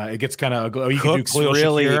 Yeah, it gets kind of. You Cooks could do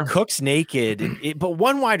really. Cooks naked, but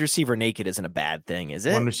one wide receiver naked isn't a bad thing, is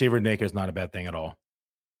it? One receiver naked is not a bad thing at all.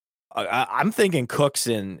 I'm thinking Cooks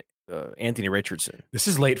and Anthony Richardson. This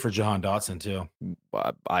is late for Jahan Dotson too.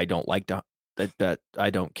 I don't like that. I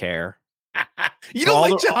don't care. You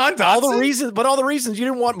don't like Jahan Dotson? All the reasons you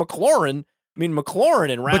didn't want McLaurin. I mean, McLaurin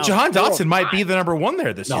in round. But Jahan Dotson might be the number 1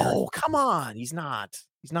 there this year. No, come on, he's not.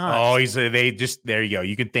 He's not. Oh, there you go.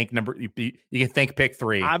 You can think you can think pick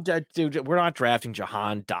 3. Dude, we're not drafting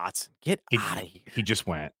Jahan Dotson. Get out of here. He just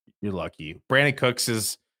went. You're lucky. Brandon Cooks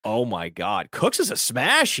is. Oh my God, Cooks is a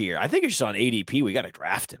smash here. I think it's just on ADP. We got to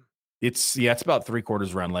draft him. It's about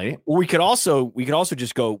 3/4 run late. We could also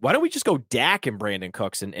just go. Why don't we just go Dak and Brandon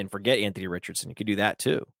Cooks and forget Anthony Richardson? You could do that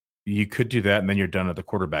too. You could do that, and then you're done at the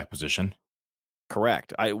quarterback position.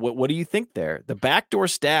 Correct. What do you think there? The backdoor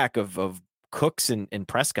stack of Cooks and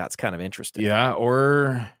Prescott's kind of interesting. Yeah,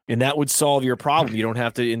 and that would solve your problem. You don't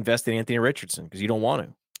have to invest in Anthony Richardson because you don't want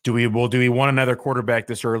to. Do we want another quarterback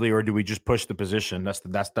this early, or do we just push the position? That's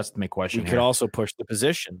the main question. We could also push the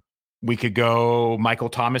position. We could go Michael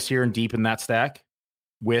Thomas here and deep in that stack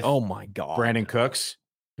with oh my God, Brandon Cooks.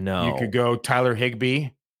 No, you could go Tyler Higbee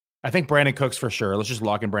I think Brandon Cooks for sure. Let's just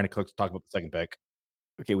lock in Brandon Cooks to talk about the second pick.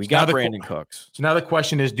 Okay, we got Brandon Cooks. So now the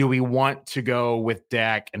question is, do we want to go with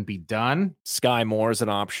Dak and be done? Sky Moore is an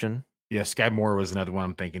option. Yeah, Sky Moore was another one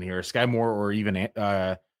I'm thinking here. Sky Moore or even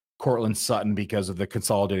Cortland Sutton because of the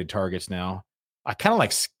consolidated targets now. I kind of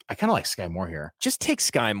like Sky Moore here. Just take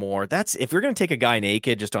Sky Moore. That's if you're going to take a guy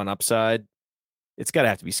naked just on upside, it's got to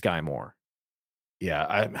have to be Sky Moore.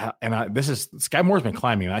 Yeah, this is Sky Moore's been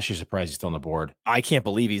climbing. I'm actually surprised he's still on the board. I can't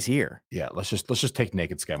believe he's here. Yeah, let's just take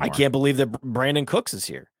naked Sky Moore. I can't believe that Brandon Cooks is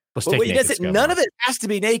here. Let's take naked Sky Moore. None of it has to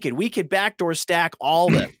be naked. We could backdoor stack all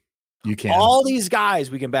of them. You can. All these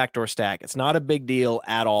guys we can backdoor stack. It's not a big deal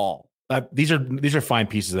at all. These are fine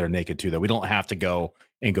pieces that are naked too, though. We don't have to go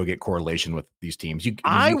get correlation with these teams.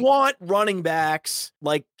 I want running backs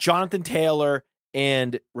like Jonathan Taylor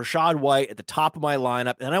and Rachaad White at the top of my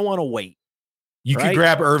lineup, and I want to wait. You could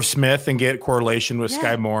grab Irv Smith and get correlation with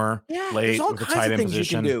Sky Moore late with the tight end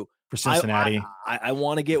position for Cincinnati. I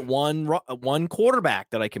want to get one quarterback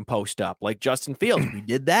that I can post up like Justin Fields. We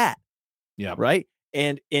did that. Yeah. Right.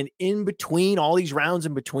 And in between all these rounds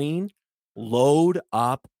in between, load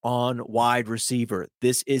up on wide receiver.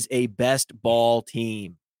 This is a best ball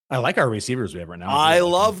team. I like our receivers we have right now. I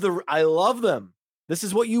love them. This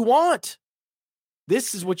is what you want.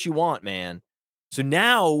 This is what you want, man. So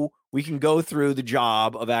now we can go through the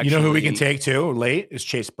job of actually. You know who we can take too late is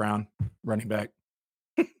Chase Brown, running back.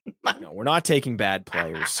 No, we're not taking bad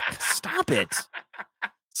players. Stop it.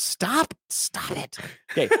 Stop it.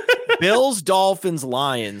 Okay. Bills, Dolphins,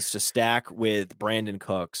 Lions to stack with Brandon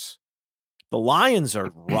Cooks. The Lions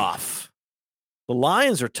are rough. The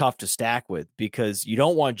Lions are tough to stack with because you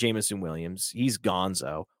don't want Jameson Williams. He's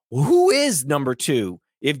gonzo. Who is number 2?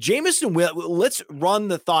 If Jameson let's run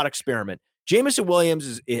the thought experiment. Jameson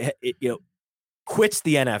Williams quits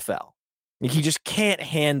the NFL. He just can't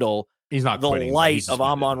handle the light of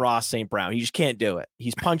Amon-Ra St. Brown. He just can't do it.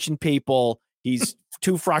 He's punching people. He's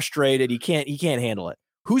too frustrated. He can't handle it.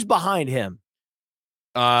 Who's behind him?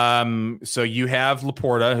 So you have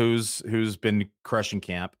Laporta, who's been crushing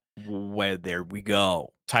camp. Well, there we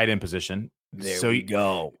go. Tight end position. There we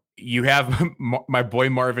go. You have my boy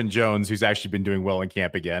Marvin Jones, who's actually been doing well in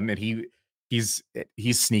camp again, and he's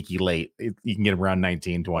sneaky late. You can get him around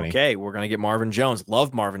 19, 20. Okay, we're gonna get Marvin Jones.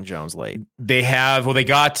 Love Marvin Jones late. They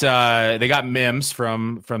got Mims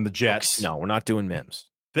from the Jets. No, we're not doing Mims.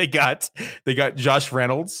 They got Josh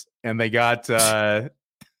Reynolds, and they got we're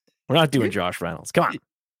not doing Josh Reynolds. Come on.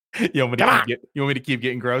 You want me to keep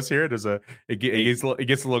getting gross here? It gets a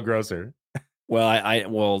little grosser.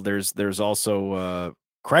 Well, there's also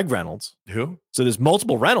Craig Reynolds. Who? So there's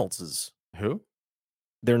multiple Reynoldses. Who?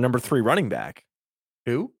 Their number 3 running back.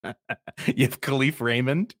 Who? You have Khalif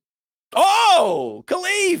Raymond. Oh,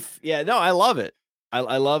 Khalif. Yeah, no, I love it.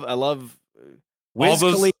 I love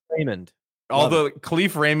Khalif Raymond. Although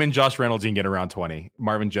Khalif Raymond, Josh Reynolds, you can get around 20.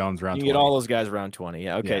 Marvin Jones around 20. You get all those guys around 20.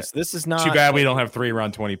 Yeah. Okay. Yeah. So this is not too bad we don't have 3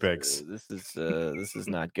 around 20 picks. This is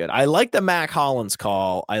not good. I like the Mac Hollins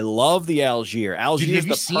call. I love the Algier. Algier's the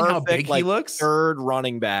perfect, how big he looks? Third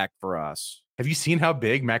running back for us. Have you seen how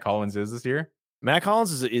big Mac Hollins is this year? Mac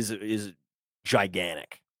Hollins is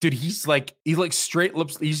gigantic. Dude, he's like straight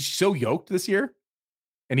lips. He's so yoked this year.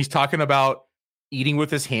 And he's talking about eating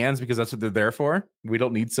with his hands because that's what they're there for. We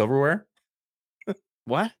don't need silverware.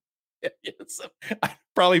 What? I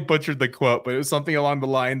probably butchered the quote, but it was something along the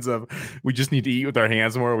lines of, we just need to eat with our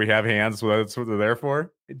hands more. We have hands, so that's what they're there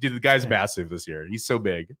for. Dude, the guy's massive this year. He's so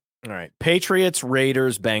big. All right. Patriots,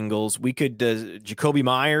 Raiders, Bengals. We could Jacoby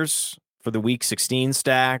Myers for the week 16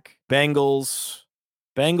 stack. Bengals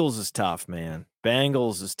is tough, man.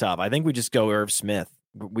 Bengals is tough. I think we just go Irv Smith.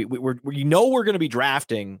 We're going to be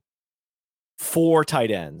drafting 4 tight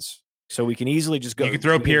ends. So we can easily just go. You can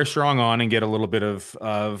throw Pierre Strong on and get a little bit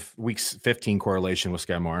of week 15 correlation with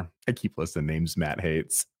Sky Moore. I keep listing names Matt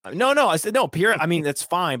hates. No. I said no, Pierre. I mean, that's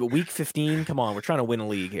fine, but week 15, come on, we're trying to win a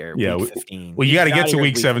league here. Yeah, week 15. Well, you got to get to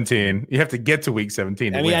week 17. You have to get to week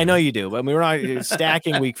 17. I mean, I know you do, but we're not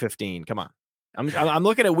stacking week 15. Come on. I'm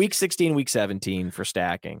looking at week 16, week 17 for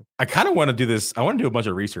stacking. I kind of want to do this. I want to do a bunch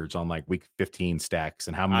of research on like week 15 stacks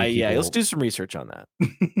and how many. Yeah, let's do some research on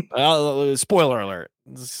that. Spoiler alert.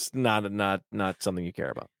 It's not something you care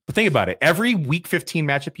about. But think about it. Every week 15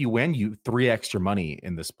 matchup you win, you 3x your money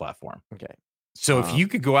in this platform. Okay. So if you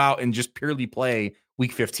could go out and just purely play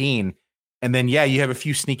week 15, and then you have a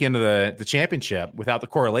few sneak into the championship without the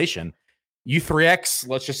correlation, you 3x,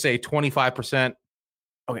 let's just say 25%.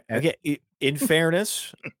 Okay. In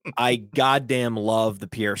fairness, I goddamn love the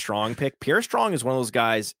Pierre Strong pick. Pierre Strong is one of those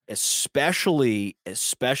guys, especially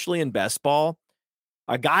in best ball.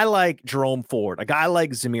 A guy like Jerome Ford, a guy like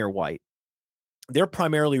Zamir White, they're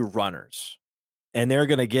primarily runners, and they're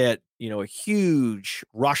going to get, a huge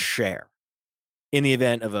rush share in the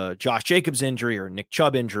event of a Josh Jacobs injury or Nick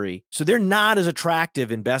Chubb injury. So they're not as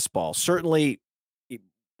attractive in best ball. Certainly,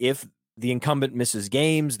 if the incumbent misses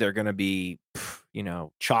games, they're going to be,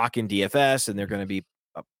 chalk in DFS, and they're going to be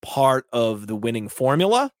a part of the winning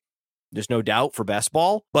formula. There's no doubt for best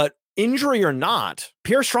ball. But injury or not,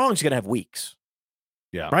 Pierre Strong's going to have weeks.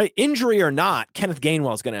 Yeah. Right? Injury or not, Kenneth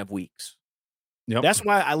Gainwell is going to have weeks. Yep. That's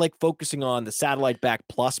why I like focusing on the satellite back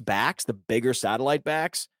plus backs, the bigger satellite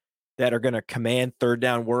backs that are going to command third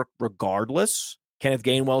down work regardless. Kenneth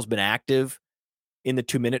Gainwell's been active in the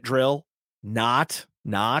 2-minute drill, not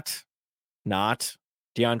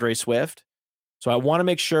DeAndre Swift. So I want to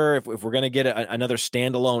make sure if we're going to get another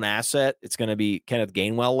standalone asset, it's going to be Kenneth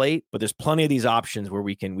Gainwell late, but there's plenty of these options where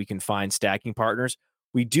we can find stacking partners.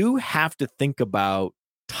 We do have to think about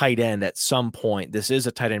tight end at some point. This is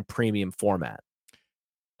a tight end premium format.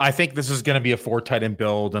 I think this is going to be a 4 tight end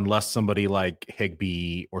build unless somebody like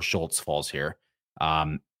Higbee or Schultz falls here.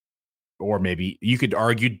 Or maybe you could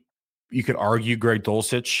argue Greg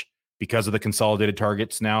Dulcich because of the consolidated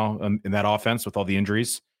targets now in that offense with all the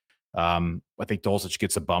injuries. I think Dulcich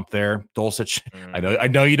gets a bump there. Dulcich, I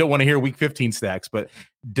know you don't want to hear week 15 stacks, but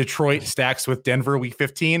Detroit stacks with Denver week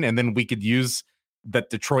 15, and then we could use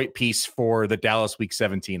that Detroit piece for the Dallas week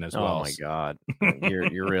 17 as well. Oh my God.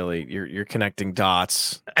 You're connecting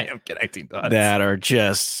dots. I am connecting dots that are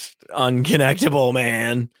just unconnectable,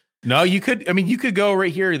 man. No, you could go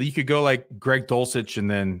right here. You could go like Greg Dulcich and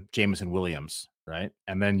then Jameson Williams, right?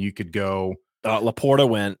 And then you could go Laporta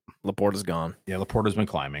went. Laporta's gone. Yeah, Laporta's been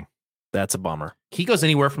climbing. That's a bummer. He goes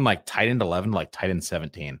anywhere from like tight end 11 to like tight end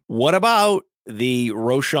 17. What about the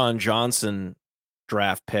Roschon Johnson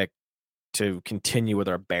draft pick to continue with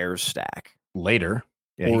our Bears stack later?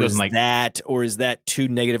 Yeah, or is that too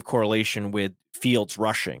negative correlation with Fields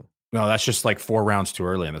rushing? No, that's just like 4 rounds too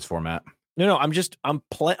early in this format. No, I'm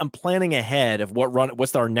planning ahead of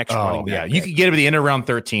what's our next running back. Yeah, you could get him at the end of round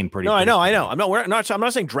 13 pretty. No, I know. I'm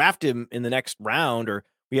not saying draft him in the next round, or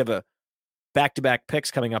we have a back-to-back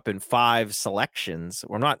picks coming up in 5 selections.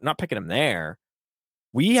 We're not picking him there.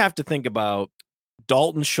 We have to think about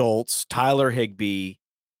Dalton Schultz, Tyler Higbee.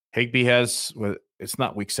 Higbee has, it's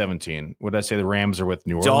not week 17. What did I say? The Rams are with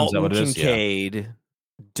New Orleans. Dalton Kincaid. Yeah.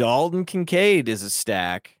 Dalton Kincaid is a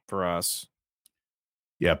stack for us.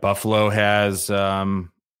 Yeah, Buffalo has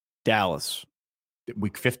Dallas.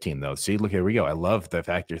 Week 15, though. See, look, here we go. I love the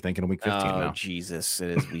fact you're thinking of week 15 now. Oh, Jesus.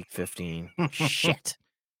 It is week 15. Shit.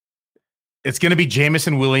 It's going to be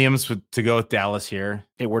Jameson Williams to go with Dallas here.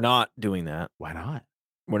 Hey, we're not doing that. Why not?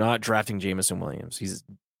 We're not drafting Jameson Williams. He's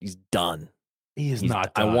done. He's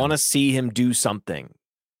not done. I want to see him do something.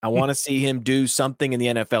 I want to see him do something in the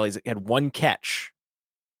NFL. He's had 1 catch.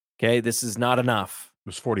 Okay, this is not enough. It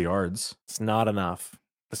was 40 yards. It's not enough.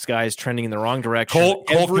 This guy is trending in the wrong direction. Cole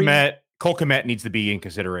Kmet needs to be in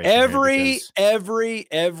consideration. Every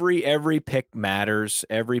pick matters.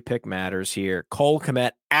 Every pick matters here. Cole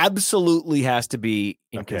Kmet absolutely has to be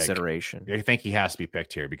in consideration. I think he has to be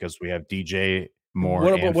picked here because we have DJ Moore.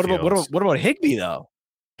 What about Higbee though?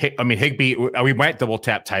 Higbee, we might double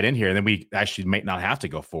tap tight end here, and then we actually might not have to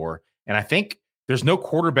go 4. And I think there's no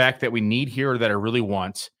quarterback that we need here that I really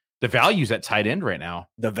want. The value's at tight end right now.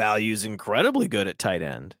 The value's incredibly good at tight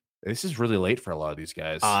end. This is really late for a lot of these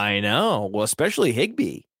guys. I know. Well, especially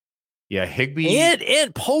Higbee. Yeah, Higbee.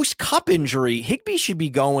 And post-cup injury, Higbee should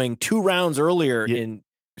be going 2 rounds earlier in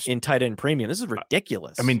tight end premium. This is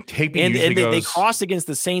ridiculous. Higbee and usually goes... They crossed against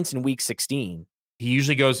the Saints in week 16. He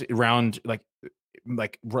usually goes around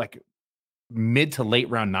like mid to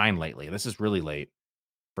late round 9 lately. This is really late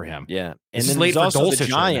for him. Yeah. And then there's also the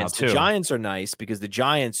Giants. Right now too. The Giants are nice because the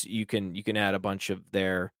Giants, you can add a bunch of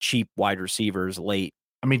their cheap wide receivers late.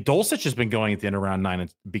 Dulcich has been going at the end of round 9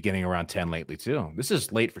 and beginning around 10 lately too. This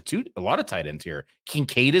is late for a lot of tight ends here.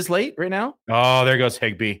 Kincaid is late right now. Oh, there goes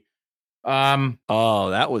Higbee.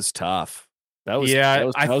 That was tough. That was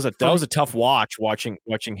a tough watching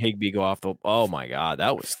Higbee go off the. Oh my God,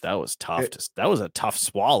 that was tough. That was a tough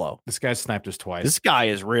swallow. This guy sniped us twice. This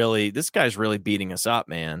guy's really beating us up,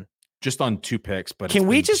 man. Just on 2 picks, but can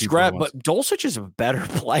we just grab? But Dulcich is a better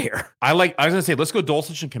player. I was gonna say let's go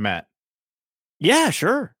Dulcich and Kmet. Yeah,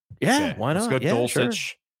 sure. Yeah, okay, why not? Let's go Dulcich,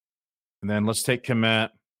 sure. And then let's take Kmet.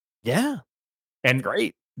 Yeah, and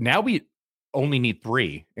great. Now we only need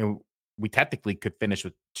 3, and we technically could finish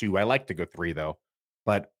with 2. I like to go 3 though,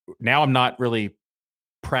 but now I'm not really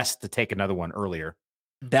pressed to take another one earlier.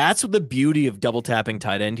 That's what the beauty of double tapping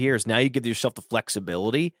tight end here is. Now you give yourself the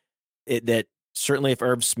flexibility that certainly if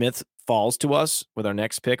Irv Smith falls to us with our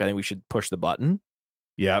next pick, I think we should push the button.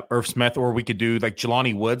 Yeah, Irv Smith, or we could do like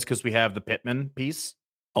Jelani Woods because we have the Pittman piece.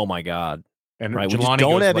 Oh my God. And right. We just Jelani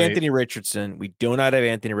don't goes have late. Anthony Richardson. We do not have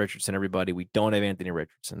Anthony Richardson, everybody. We don't have Anthony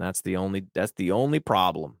Richardson. That's the only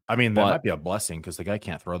problem. I mean, that might be a blessing because the guy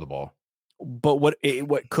can't throw the ball. But what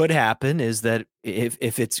could happen is that if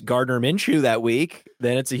it's Gardner Minshew that week,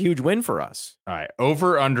 then it's a huge win for us. All right,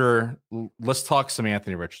 over under. Let's talk some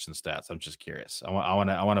Anthony Richardson stats. I'm just curious. I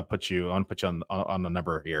want to put you on the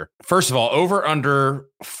number here. First of all, over under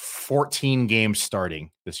 14 games starting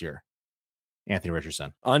this year. Anthony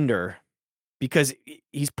Richardson under, because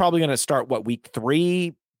he's probably going to start week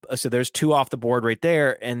 3. So there's 2 off the board right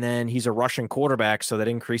there, and then he's a Russian quarterback, so that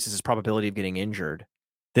increases his probability of getting injured.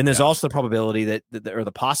 Then there's also the probability that or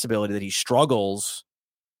the possibility that he struggles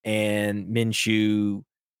and Minshew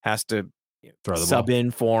has to sub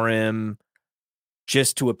in for him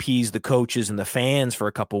just to appease the coaches and the fans for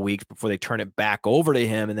a couple weeks before they turn it back over to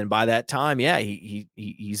him. And then by that time,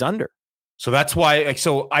 he's under. So that's why.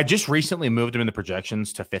 So I just recently moved him in the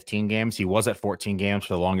projections to 15 games. He was at 14 games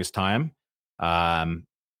for the longest time.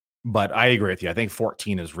 But I agree with you. I think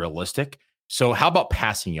 14 is realistic. So how about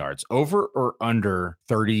passing yards? Over or under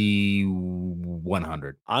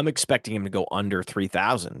 3,100? I'm expecting him to go under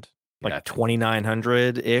 3,000, like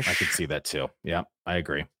 2,900-ish. I could see that too. Yeah, I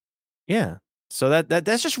agree. Yeah. So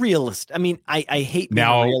that's just realistic. I mean, I hate being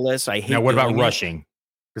a realist. I hate. Now, what about rushing?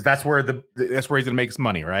 Because that's where he's gonna make his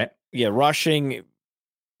money, right? Yeah, rushing.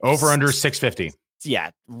 Over under 650.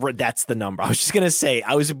 Yeah, that's the number. I was just gonna say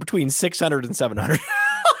I was between 600 and 700.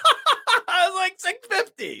 I was like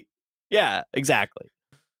 650. Yeah, exactly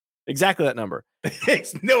that number.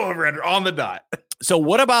 It's no over under on the dot. So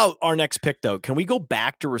what about our next pick though? Can we go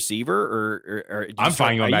back to receiver, or I'm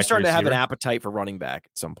fine going back. Are you starting to have an appetite for running back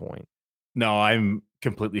at some point? No, I'm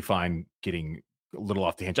completely fine getting a little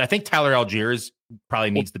off the hinge. I think Tyler Algiers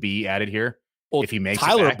probably needs to be added here if he makes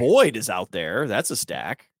Tyler it back. Boyd is out there. That's a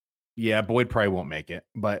stack. Yeah, Boyd probably won't make it,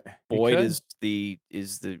 but Boyd is the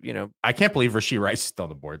I can't believe Rashee Rice is still on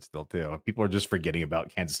the board still too. People are just forgetting about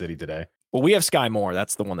Kansas City today. Well, we have Sky Moore.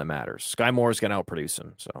 That's the one that matters. Sky Moore is going to outproduce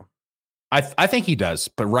him. So I think he does,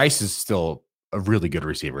 but Rice is still a really good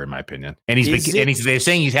receiver in my opinion. And they're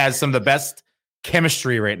saying he has some of the best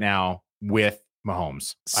chemistry right now with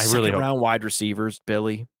Mahomes. I really hope. Round wide receivers,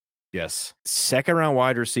 Billy. Yes. Second round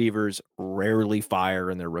wide receivers rarely fire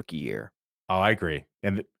in their rookie year. Oh, I agree.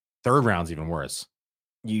 And third round's even worse.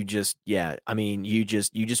 You just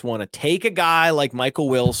want to take a guy like Michael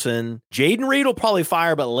Wilson. Jaden Reed will probably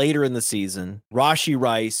fire, but later in the season. Rashee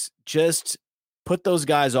Rice, just put those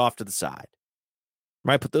guys off to the side.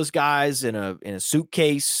 Right? Put those guys in a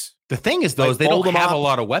suitcase. The thing is, though, is they don't have a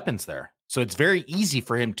lot of weapons there. So it's very easy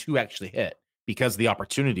for him to actually hit because the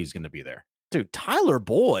opportunity is going to be there. Dude, Tyler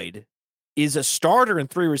Boyd is a starter in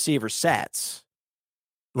 3 receiver sets.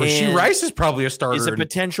 Rashee Rice is probably a starter. Is a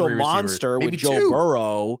potential monster with Joe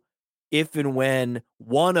Burrow if and when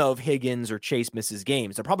one of Higgins or Chase misses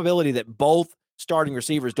games. The probability that both starting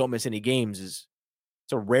receivers don't miss any games it's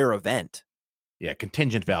a rare event. Yeah,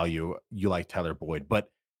 contingent value, you like Tyler Boyd. But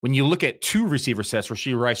when you look at 2 receiver sets,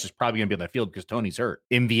 Rashee Rice is probably going to be on the field because Tony's hurt.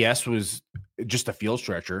 MVS was just a field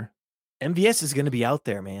stretcher. MVS is going to be out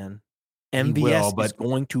there, man. MVS is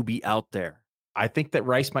going to be out there. I think that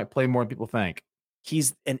Rice might play more than people think.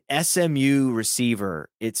 He's an SMU receiver.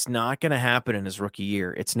 It's not going to happen in his rookie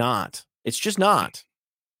year. It's not. It's just not.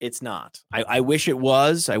 It's not. I wish it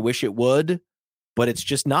was. I wish it would, but it's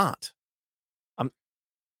just not. I'm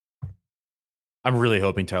really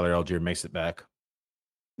hoping Tyler Algier makes it back.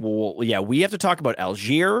 Well, yeah, we have to talk about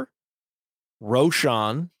Algier,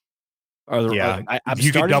 Roshan. I'm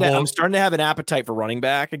starting to have an appetite for running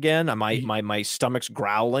back again. My stomach's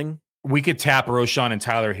growling. We could tap Roshan and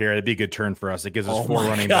Tyler here. It'd be a good turn for us. It gives us 4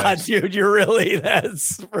 running backs. Dude, you're really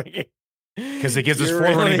that's freaking. Because it gives us 4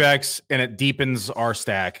 running backs and it deepens our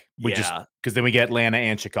stack. Because then we get Atlanta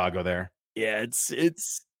and Chicago there. Yeah,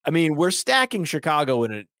 it's. I mean, we're stacking Chicago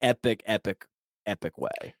in an epic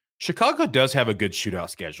way. Chicago does have a good shootout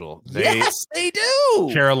schedule. Yes, they do.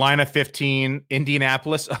 Carolina 15,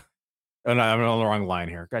 Indianapolis. Oh no, I'm on the wrong line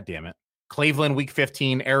here. God damn it. Cleveland week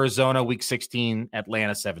 15, Arizona week 16,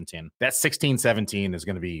 Atlanta 17. That 16-17 is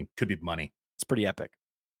could be money. It's pretty epic.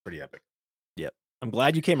 Pretty epic. Yep. I'm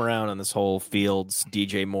glad you came around on this whole Fields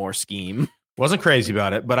DJ Moore scheme. Wasn't crazy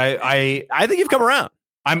about it, but I think you've come around.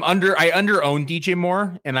 I under-own DJ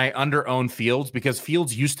Moore and I under-own Fields because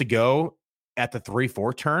Fields used to go at the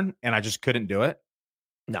 3-4 turn and I just couldn't do it.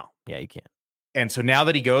 No. Yeah, you can't. And so now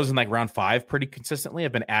that he goes in like round 5 pretty consistently,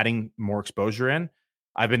 I've been adding more exposure in.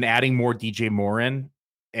 I've been adding more DJ Moore in.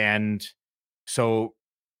 And so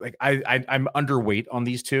like I'm underweight on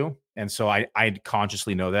these 2. And so I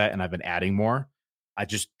consciously know that, and I've been adding more. I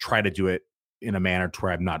just try to do it in a manner to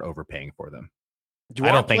where I'm not overpaying for them. Do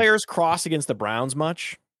our players cross against the Browns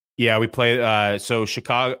much? Yeah, we play. So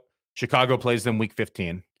Chicago plays them week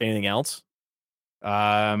 15. Anything else?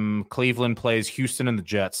 Cleveland plays Houston and the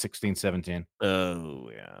Jets 16-17. Oh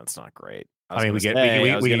yeah, that's not great. I mean, we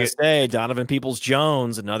get Donovan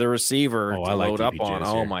Peoples-Jones, another receiver to load up on.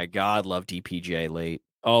 Oh my God, love DPJ late.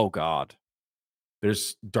 Oh God,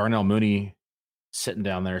 there's Darnell Mooney sitting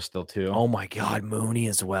down there still too. Oh my God, Mooney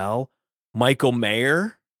as well. Michael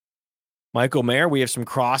Mayer. We have some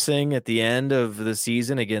crossing at the end of the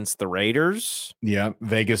season against the Raiders. Yeah,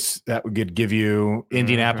 Vegas, that would give you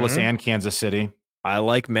Indianapolis and Kansas City. I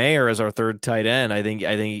like Mayer as our third tight end. I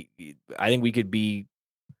think we could be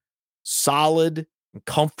solid and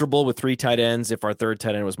comfortable with 3 tight ends if our third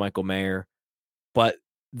tight end was Michael Mayer. But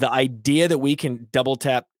the idea that we can double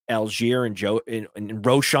tap Algier and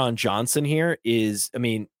Roschon Johnson here is, I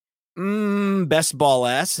mean, Best Ball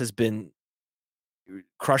S has been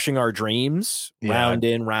crushing our dreams round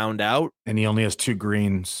in, round out. And he only has 2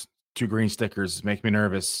 green stickers. Make me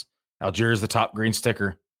nervous. Algier is the top green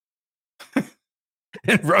sticker.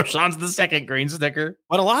 And Roschon's the second green sticker.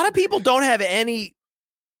 But a lot of people don't have any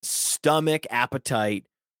stomach appetite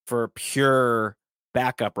for pure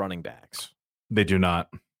backup running backs. They do not.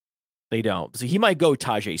 They don't. So he might go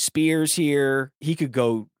Tajay Spears here. He could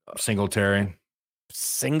go Singletary,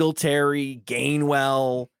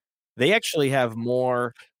 Gainwell. They actually have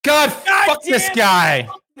more. God fuck this guy.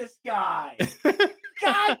 Fuck this guy.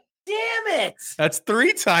 God damn it. That's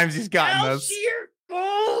 3 times he's gotten us.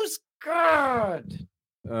 Goes good.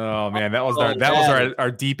 Oh man, that was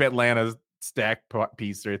our deep Atlanta stack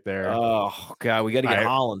piece right there. Oh God, we got to get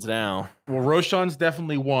Hollins now. Well, Roschon's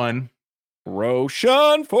definitely one.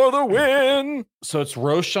 Roschon for the win. So it's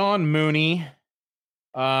Roschon, Mooney.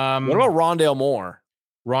 What about Rondale Moore?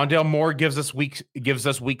 Rondale Moore gives us week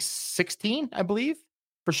 16, I believe,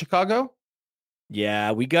 for Chicago.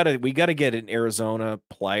 Yeah, we gotta get an Arizona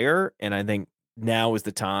player, and I think now is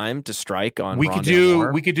the time to strike on. We could do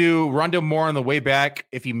Rondale Moore on the way back.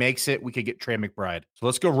 If he makes it, we could get Trey McBride. So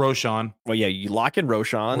let's go Roschon. Well, yeah, you lock in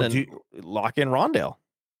Roschon and lock in Rondale.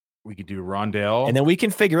 We could do Rondale, and then we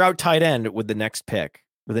can figure out tight end with the next pick.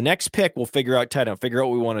 With the next pick, we'll figure out tight end. Figure out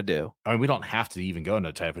what we want to do. I mean, we don't have to even go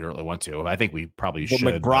into tight end if we don't really want to. I think we probably should.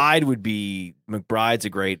 McBride's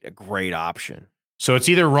a great option. So it's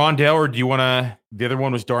either Rondale or do you want to? The other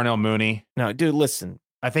one was Darnell Mooney. No, dude, listen.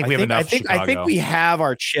 I think we have enough. I think we have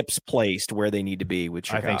our chips placed where they need to be with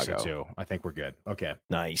Chicago. I think so too. I think we're good. Okay,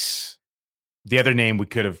 nice. The other name we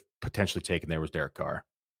could have potentially taken there was Derek Carr,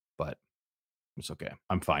 but it's okay.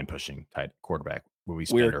 I'm fine pushing tight quarterback when we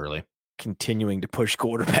spend early. Continuing to push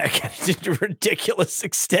quarterback to a ridiculous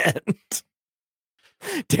extent.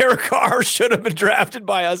 Derek Carr should have been drafted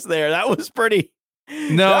by us there. That was pretty.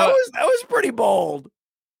 That was pretty bold.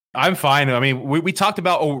 I'm fine. I mean, we talked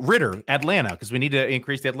about Ritter, Atlanta, because we need to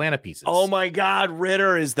increase the Atlanta pieces. Oh my God,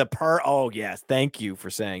 Ritter is the Oh yes, thank you for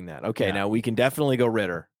saying that. Okay, now we can definitely go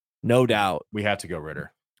Ritter, no doubt. We have to go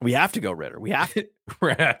Ritter. We have to go Ritter. We're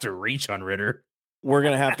gonna have to reach on Ritter. We're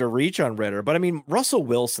gonna have to reach on Ritter, but I mean, Russell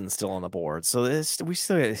Wilson's still on the board, so we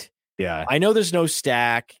still. Yeah, I know there's no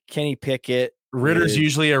stack. Kenny Pickett. Ritter's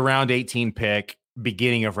usually a round 18 pick,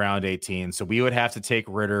 beginning of round 18, so we would have to take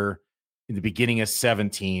Ritter in the beginning of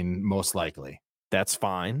 17, most likely. That's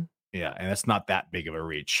fine. Yeah, and that's not that big of a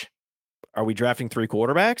reach. Are we drafting 3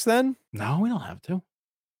 quarterbacks then? No, we don't have to.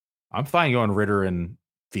 I'm fine going Ritter and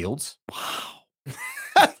Fields. Wow.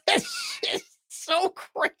 That shit's so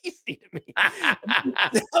crazy to me.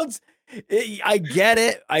 I get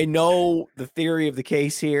it. I know the theory of the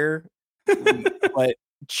case here, but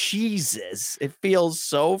Jesus, it feels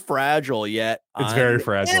so fragile yet. It's very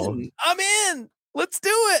fragile. I'm in. Let's do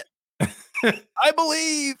it. I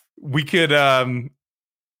believe we could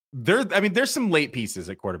there's some late pieces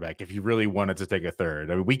at quarterback if you really wanted to take a third.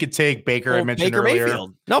 I mean, we could take Baker. I mentioned earlier.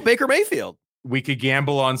 Mayfield. No, Baker Mayfield. We could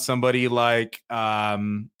gamble on somebody like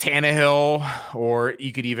Tannehill, or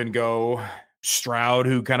you could even go Stroud,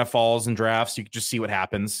 who kind of falls in drafts. You could just see what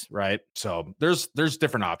happens, right? So there's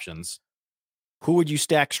different options. Who would you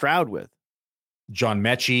stack Stroud with? John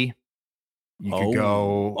Mechie. You could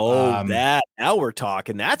go. Now we're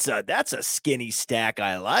talking. That's a skinny stack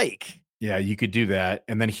I like. Yeah, you could do that.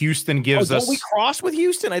 And then Houston gives us. We cross with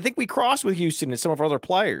Houston. I think we crossed with Houston and some of our other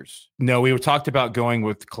players. No, we talked about going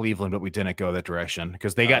with Cleveland, but we didn't go that direction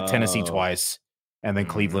because they got Tennessee twice and then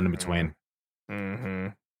Cleveland in between.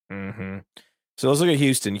 So let's look at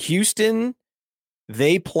Houston. Houston,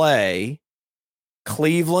 they play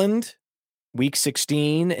Cleveland week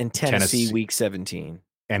 16 and Tennessee week 17.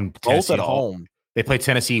 and Both Tennessee at home. They play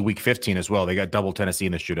Tennessee week 15 as well. They got double Tennessee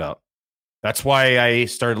in the shootout. That's why I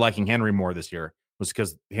started liking Henry more this year, was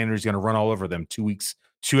because Henry's going to run all over them 2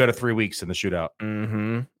 out of 3 weeks in the shootout.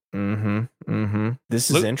 This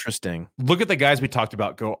is interesting. Look at the guys we talked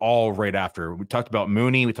about go all right after. We talked about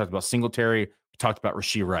Mooney. We talked about Singletary. We talked about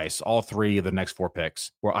Rashee Rice. All 3 of the next 4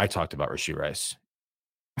 picks where I talked about Rashee Rice.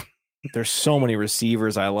 There's so many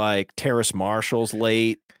receivers I like. Terrace Marshall's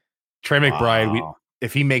late. Trey McBride,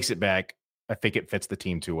 if he makes it back, I think it fits the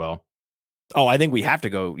team too well. Oh, I think we have to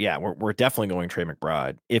go. Yeah, we're definitely going Trey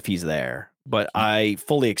McBride if he's there. But I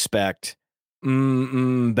fully expect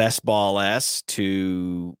Best Ball S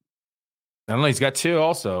to. I don't know. He's got 2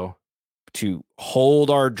 also. To hold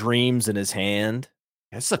our dreams in his hand.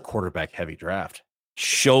 This is a quarterback heavy draft.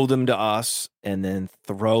 Show them to us and then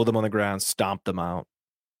throw them on the ground, stomp them out.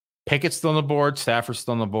 Pickett's still on the board. Stafford's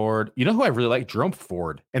still on the board. You know who I really like? Jerome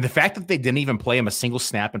Ford. And the fact that they didn't even play him a single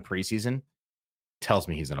snap in preseason tells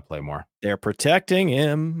me he's going to play more. They're protecting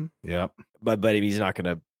him. Yep. But he's not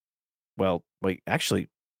going to. Well, wait, actually,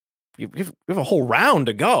 we have a whole round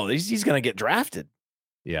to go. He's going to get drafted.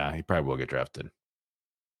 Yeah, he probably will get drafted.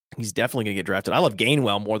 He's definitely going to get drafted. I love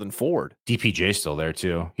Gainwell more than Ford. DPJ's still there,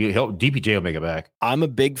 too. DPJ will make it back. I'm a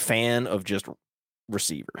big fan of just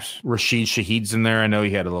receivers. Rashid Shaheed's in there. I know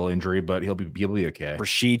he had a little injury, but he'll be okay.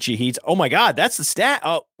 Rashid Shaheed's. Oh, my God. That's the stat.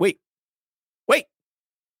 Oh, wait.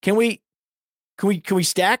 Can we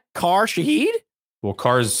stack Carr Shaheed? Well,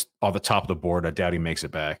 Carr's on the top of the board. I doubt he makes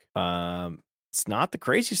it back. It's not the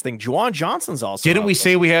craziest thing. Juwan Johnson's also. Didn't we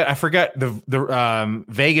say we had? I forgot the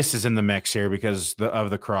Vegas is in the mix here because of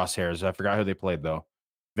the crosshairs. I forgot who they played though.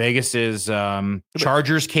 Vegas is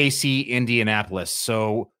Chargers, KC, Indianapolis.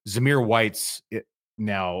 So Zamir White's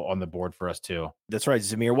now on the board for us too. That's right,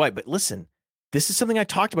 Zamir White. But listen, this is something I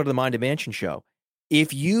talked about on the Mind of Mansion show.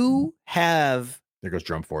 If you have there goes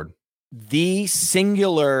Jerome Ford, the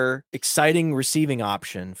singular exciting receiving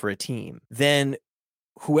option for a team, then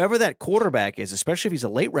whoever that quarterback is, especially if he's a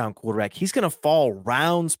late round quarterback, he's going to fall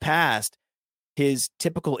rounds past his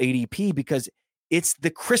typical ADP because it's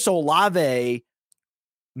the Chris Olave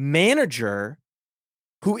manager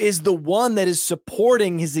who is the one that is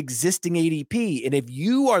supporting his existing ADP. And if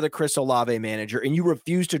you are the Chris Olave manager and you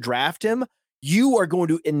refuse to draft him, you are going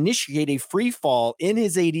to initiate a free fall in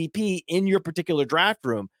his ADP in your particular draft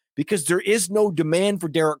room because there is no demand for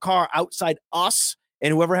Derek Carr outside us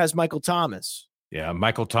and whoever has Michael Thomas. Yeah,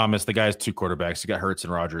 Michael Thomas, the guy has 2 quarterbacks. He got Hurts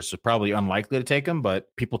and Rodgers, so probably unlikely to take him,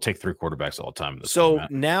 but people take 3 quarterbacks all the time. So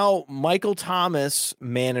now Michael Thomas,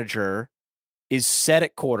 manager, is set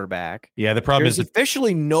at quarterback. Yeah, the problem is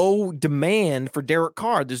officially no demand for Derek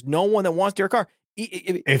Carr. There's no one that wants Derek Carr.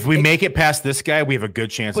 If we make it past this guy, we have a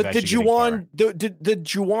good chance. But the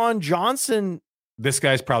Juwan Johnson, this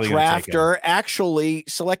guy's probably drafter actually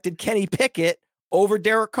selected Kenny Pickett over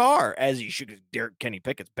Derek Carr, as he should. Kenny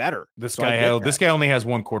Pickett's better. This guy only has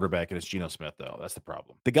 1 quarterback, and it's Geno Smith, though. That's the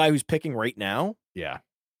problem. The guy who's picking right now? Yeah.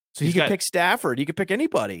 So he could pick Stafford. He could pick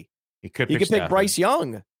anybody. He could pick Bryce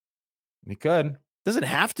Young. He could. Doesn't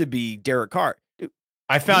have to be Derek Carr. Dude,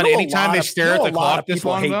 I found anytime they stare at the clock this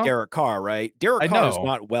long, hate Derek Carr, right? Derek Carr is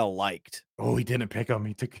not well liked. Oh, he didn't pick him.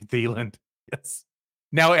 He took Thielen. Yes.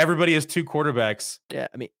 Now everybody has 2 quarterbacks. Yeah,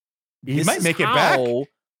 I mean, he might make it back.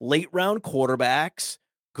 Late round quarterbacks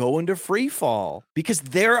go into free fall because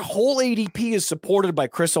their whole ADP is supported by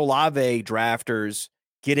Chris Olave drafters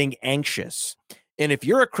getting anxious. And if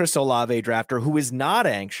you're a Chris Olave drafter who is not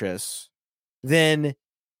anxious, then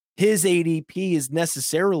his ADP is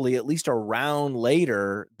necessarily at least a round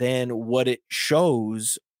later than what it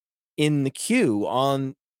shows in the queue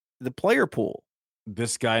on the player pool.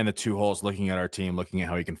 This guy in the 2 holes looking at our team, looking at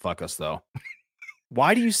how he can fuck us, though.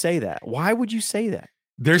 Why do you say that? Why would you say that?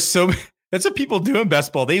 That's what people do in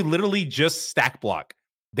best ball. They literally just stack block.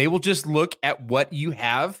 They will just look at what you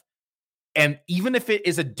have. And even if it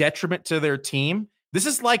is a detriment to their team, this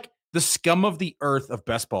is like the scum of the earth of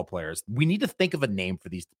best ball players. We need to think of a name for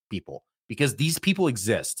these people because these people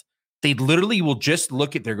exist. They literally will just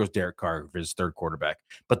look at, there goes Derek Carr for his 3rd quarterback,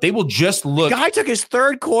 but they will just look. Guy took his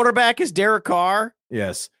 3rd quarterback as Derek Carr.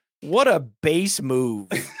 Yes. What a base move.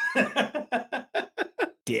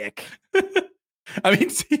 Dick. I mean,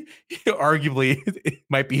 arguably, it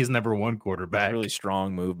might be his number 1 quarterback. Really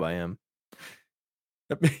strong move by him.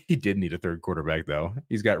 He did need a 3rd quarterback, though.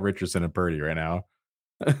 He's got Richardson and Purdy right now.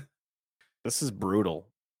 This is brutal.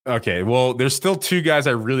 Okay, well, there's still 2 guys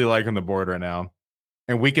I really like on the board right now,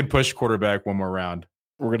 and we can push quarterback 1 more round.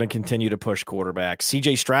 We're going to continue to push quarterback.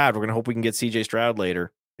 CJ Stroud. We're going to hope we can get CJ Stroud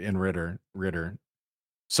later. And Ritter.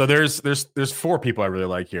 So there's 4 people I really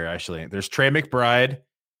like here, actually. There's Trey McBride.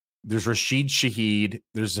 There's Rashid Shaheed.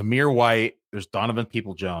 There's Zamir White. There's Donovan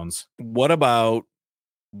People-Jones. What about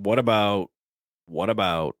Jelani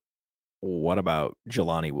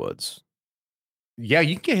Woods? Yeah,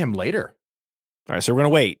 you can get him later. All right, so we're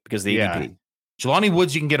going to wait because the Yeah. ADP. Jelani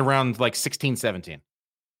Woods, you can get around like 16, 17.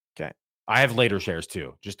 Okay. I have later shares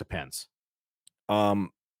too. Just depends.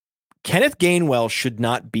 Kenneth Gainwell should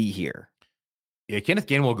not be here. Yeah, Kenneth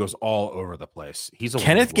Gainwell goes all over the place. He's a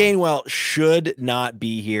Kenneth Gainwell should not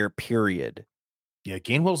be here, period. Yeah,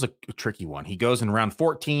 Gainwell's a tricky one. He goes in round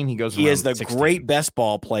 14. He has the 16. great best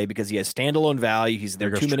ball play because he has standalone value. He's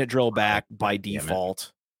their 2-minute drill back by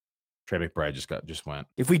default. Trey McBride just went.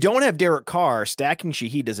 If we don't have Derek Carr, stacking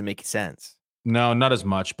Shaheed doesn't make sense. No, not as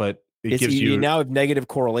much, but it gives you now have negative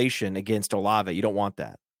correlation against Olave. You don't want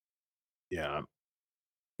that. Yeah.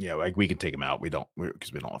 Yeah, like we can take him out. Because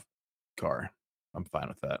we don't have Carr. I'm fine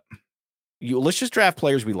with that. Let's just draft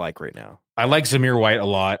players we like right now. I like Zamir White a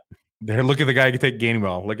lot. There, look at the guy who can take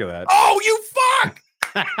Gainwell. Look at that. Oh, you fuck!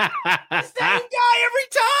 Same guy every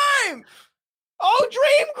time. Oh,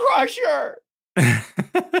 Dream Crusher.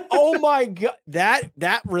 Oh my god,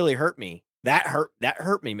 that really hurt me. That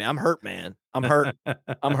hurt me, man. I'm hurt, man. I'm hurt.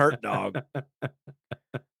 I'm hurt, dog.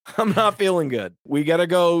 I'm not feeling good. We got to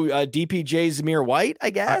go DPJ Zamir White, I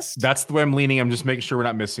guess. That's the way I'm leaning. I'm just making sure we're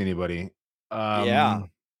not missing anybody. Yeah.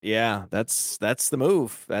 That's the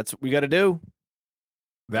move. That's what we got to do.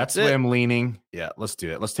 That's the way I'm leaning. Yeah, let's do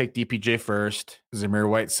it. Let's take DPJ first, Zamir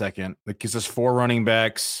White second. That gives us 4 running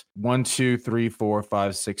backs. 1, 2, 3, 4,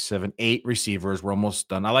 5, 6, 7, 8 receivers. We're almost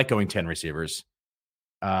done. I like going 10 receivers.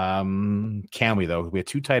 Can we though? We have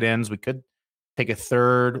 2 tight ends. We could take a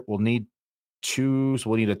third. We'll need 2, so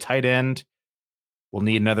we'll need a tight end. We'll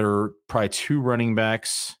need another probably 2 running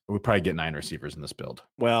backs. We'll probably get 9 receivers in this build.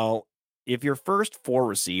 Well, if your first 4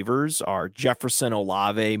 receivers are Jefferson,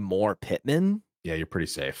 Olave, Moore, Pittman, yeah, you're pretty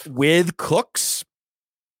safe with Cooks.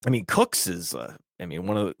 I mean, Cooks is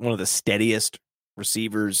one of the steadiest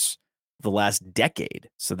receivers of the last decade.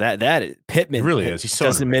 So that Pittman he really is. He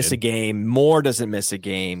doesn't miss a game. Moore doesn't miss a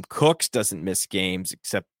game. Cooks doesn't miss games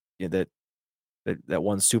except that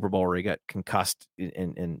one Super Bowl where he got concussed.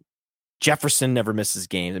 And Jefferson never misses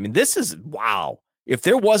games. I mean, this is wow. If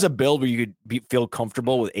there was a build where you could feel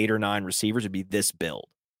comfortable with 8 or 9 receivers, it'd be this build.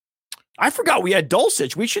 I forgot we had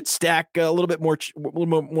Dulcich. We should stack a little bit more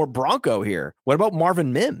Bronco here. What about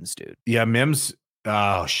Marvin Mims, dude? Yeah, Mims.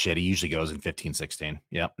 Oh, shit. He usually goes in 15, 16.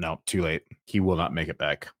 Yep. No, too late. He will not make it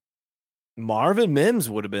back. Marvin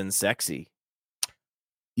Mims would have been sexy.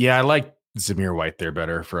 Yeah, I like Zamir White there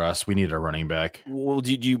better for us. We need a running back. Well,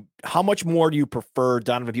 how much more do you prefer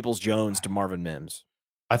Donovan Peoples-Jones to Marvin Mims?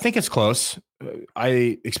 I think it's close.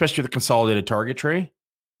 Especially the consolidated target tree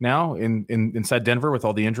now inside Denver with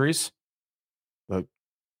all the injuries. But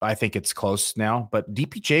I think it's close now. But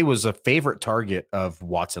DPJ was a favorite target of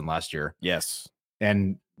Watson last year. Yes.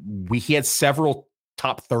 And he had several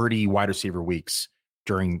top 30 wide receiver weeks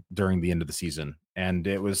during the end of the season. And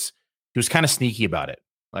he was kind of sneaky about it.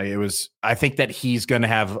 I think that he's going to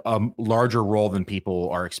have a larger role than people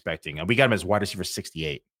are expecting. And we got him as wide receiver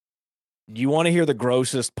 68. Do you want to hear the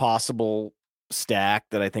grossest possible stack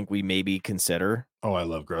that I think we maybe consider? Oh, I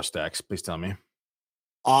love gross stacks. Please tell me.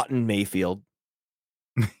 Otton Mayfield.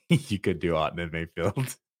 You could do Otton and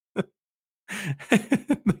Mayfield.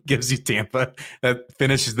 Gives you Tampa. That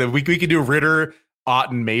finishes we could do Ritter,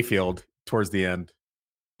 Otton, Mayfield towards the end.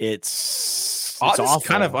 It's Otton's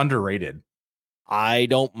kind of underrated. I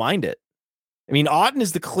don't mind it. I mean, Otton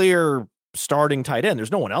is the clear starting tight end.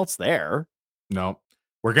 There's no one else there. No.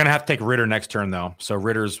 We're gonna have to take Ritter next turn though. So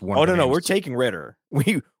Ritter's one. Oh no, we're taking Ritter.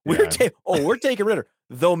 We're taking Ritter.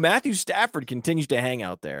 Though Matthew Stafford continues to hang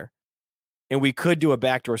out there, and we could do a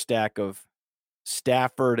backdoor stack of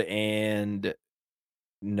Stafford and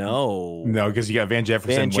no, because you got Van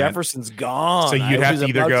Jefferson. Van Jefferson's gone. So you'd have to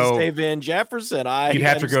either go say Van Jefferson. You'd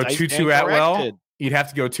have to go Tutu Atwell. You'd have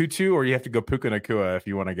to go Tutu, or you have to go Puka Nacua if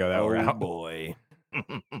you want to go that route. Oh boy,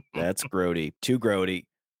 that's grody. Too grody.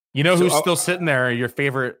 You know who's still sitting there? Your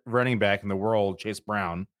favorite running back in the world, Chase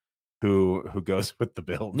Brown, who goes with the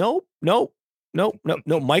build. No.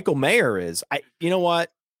 Michael Mayer is. You know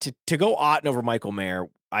what? To go Otton over Michael Mayer,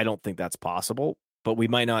 I don't think that's possible. But we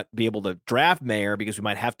might not be able to draft Mayer because we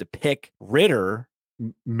might have to pick Ritter.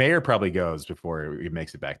 Mayer probably goes before he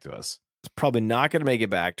makes it back to us. It's probably not going to make it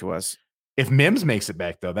back to us. If Mims makes it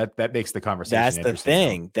back, though, that makes the conversation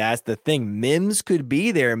interesting. That's the thing. Mims could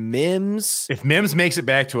be there. If Mims makes it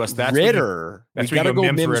back to us, that's Ritter. We got to go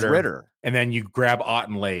Mims Ritter. And then you grab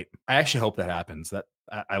Otton late. I actually hope that happens.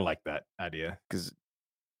 I like that idea. Because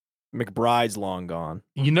McBride's long gone.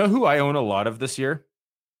 You know who I own a lot of this year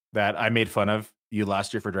that I made fun of you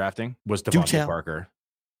last year for drafting was Do Devontae tell. Parker.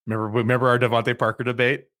 Remember our Devontae Parker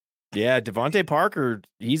debate? Yeah, Devontae Parker,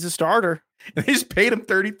 he's a starter. They just paid him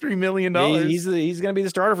 $33 million. He's going to be the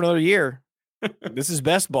starter for another year. This is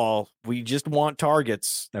best ball. We just want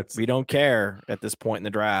targets. We don't care at this point in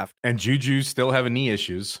the draft. And Juju's still having knee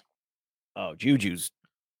issues. Oh, Juju's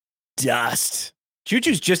dust.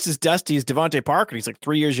 Juju's just as dusty as Devontae Parker. He's like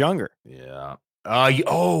 3 years younger. Yeah.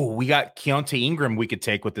 We got Keontae Ingram we could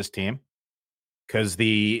take with this team because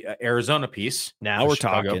the Arizona piece. Now we're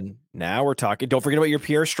talking. Don't forget about your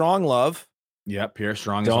Pierre Strong love. Yeah, Pierre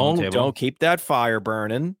Strong is on the table. Don't keep that fire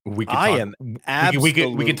burning. We can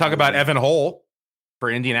talk about Evan Hull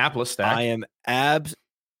for Indianapolis stack.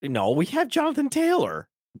 No, we have Jonathan Taylor.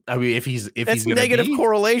 I mean, if he's negative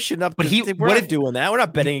correlation up, but we're not doing that. We're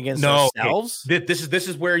not betting against ourselves. Okay. This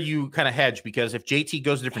is where you kind of hedge, because if JT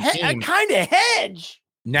goes to a different team, I kind of hedge.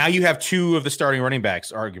 Now you have two of the starting running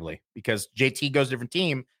backs, arguably, because JT goes to a different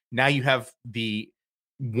team. Now you have the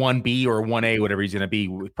 1B or 1A, whatever he's going to be,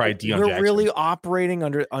 with probably Deion Jackson. We're really operating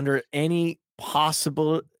under any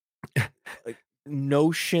possible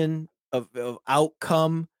notion of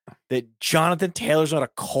outcome that Jonathan Taylor's not a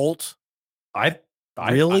Colt.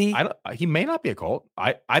 Really? He may not be a Colt.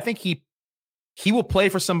 I think he will play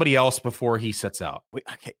for somebody else before he sets out. Wait,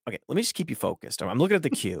 okay. Let me just keep you focused. I'm looking at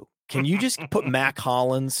the queue. Can you just put Mac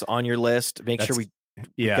Hollins on your list? Got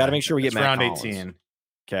to make sure we get Mac round Hollins. 18.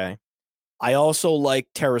 Okay. I also like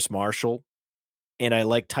Terrace Marshall, and I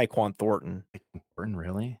like Tyquan Thornton. Thornton,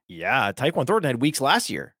 really? Yeah, Tyquan Thornton had weeks last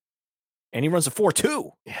year, and he runs a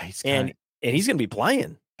 4.2. Yeah, he's going to be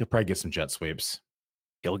playing. He'll probably get some jet sweeps.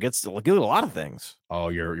 He'll get a lot of things. Oh,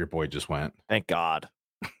 your boy just went. Thank God.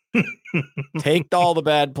 Take all the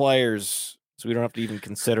bad players so we don't have to even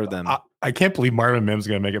consider them. I can't believe Marvin Mims is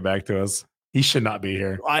going to make it back to us. He should not be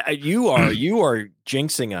here. You are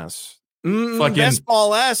jinxing us. Best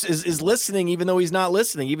Ball S is listening, even though he's not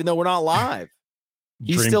listening, even though we're not live.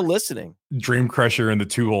 He's still listening. Dream Crusher in the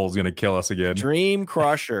 2 hole is going to kill us again. Dream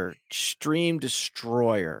Crusher, Stream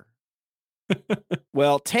Destroyer.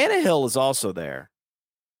 Well, Tannehill is also there.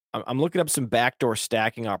 I'm looking up some backdoor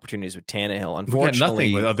stacking opportunities with Tannehill.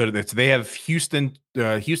 Unfortunately, nothing with other. They have Houston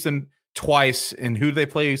twice, and who do they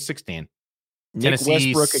play? 16.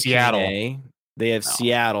 Tennessee, Westbrook, Seattle. They have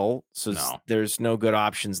Seattle, so there's no good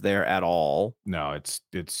options there at all. No, it's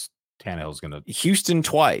Tannehill's gonna Houston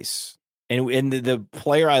twice, and the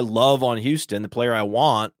player I love on Houston, the player I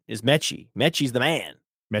want is Mechie. Mechie's the man.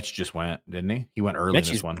 Mechie just went, didn't he? He went early in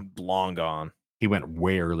this one. Long gone. He went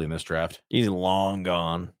way early in this draft. He's long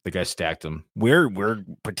gone. The guy stacked him. We're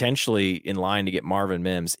potentially in line to get Marvin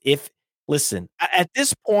Mims. Listen, at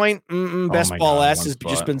this point, Best Ball S has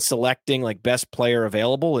just been selecting like best player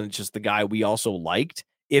available, and it's just the guy we also liked.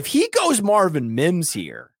 If he goes Marvin Mims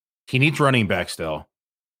here, he needs running back still.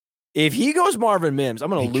 If he goes Marvin Mims, I'm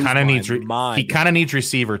going to lose my mind. He kind of needs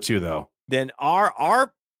receiver too, though. Then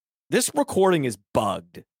this recording is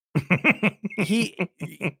bugged. He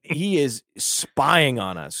is spying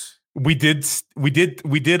on us. We did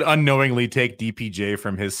unknowingly take DPJ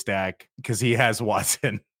from his stack because he has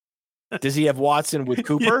Watson. Does he have Watson with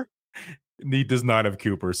Cooper? He does not have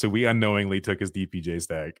Cooper, so we unknowingly took his DPJ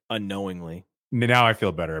stack. Unknowingly. Now I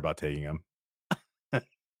feel better about taking him.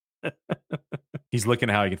 He's looking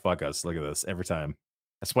at how he can fuck us. Look at this every time.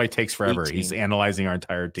 That's why it takes forever. 18. He's analyzing our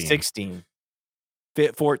entire team. 16,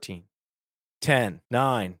 14, 10,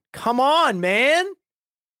 9. Come on, man.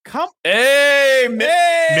 Hey,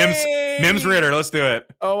 Mims Ritter. Let's do it.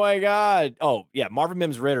 Oh my God. Oh yeah, Marvin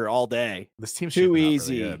Mims Ritter all day. This team's too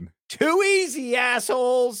easy. Really too easy,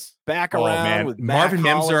 assholes. Back around with Marvin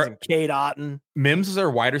Mims and Kate Otten. Mims is our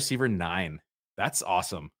wide receiver 9. That's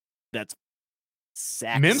awesome. That's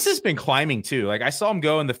sex. Mims has been climbing too. Like I saw him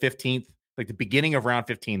go in the 15th, like the beginning of round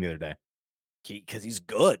 15 the other day. Because he's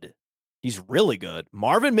good. He's really good.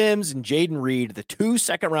 Marvin Mims and Jaden Reed, the 2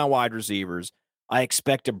 second-round wide receivers, I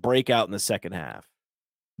expect to break out in the second half.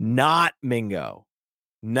 Not Mingo.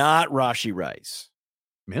 Not Rashee Rice.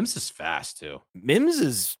 Mims is fast, too. Mims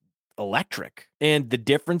is electric. And the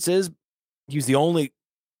difference is he was the only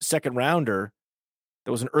second-rounder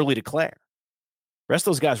that was an early declare. The rest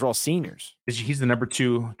of those guys are all seniors. He's the number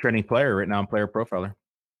 2 trending player right now in Player Profiler.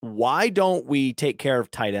 Why don't we take care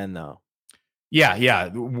of tight end, though? Yeah.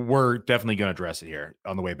 We're definitely going to address it here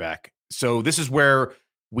on the way back. So this is where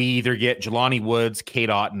we either get Jelani Woods, Kate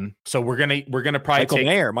Otten. So we're gonna probably take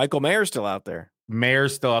Mayer. Michael Mayer's still out there.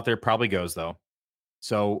 Mayer's still out there. Probably goes though.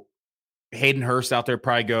 So Hayden Hurst out there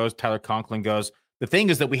probably goes. Tyler Conklin goes. The thing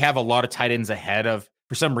is that we have a lot of tight ends ahead of.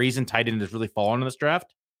 For some reason, tight end has really fallen in this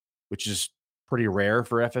draft, which is pretty rare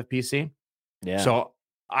for FFPC. Yeah. So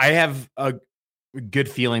I have a good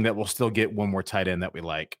feeling that we'll still get one more tight end that we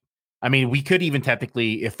like. I mean, we could even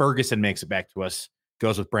technically, if Ferguson makes it back to us,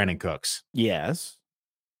 goes with Brandon Cooks. Yes.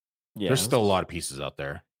 There's still a lot of pieces out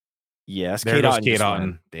there. Yes. There goes Kate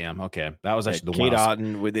Otten. Damn. Okay. That was actually the one. Kate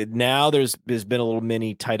Otten with it. Now there's been a little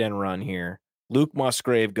mini tight end run here. Luke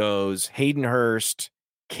Musgrave goes, Hayden Hurst,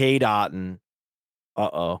 Kate Otten.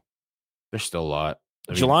 There's still a lot.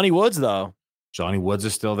 Jelani Woods, though. Jelani Woods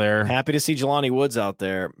is still there. Happy to see Jelani Woods out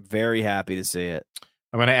there. Very happy to see it.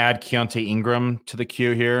 I'm going to add Keontae Ingram to the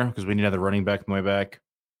queue here because we need another running back on the way back.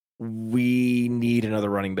 We need another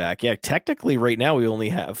running back. Yeah, technically right now we only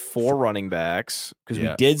have 4 running backs because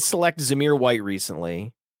we did select Zamir White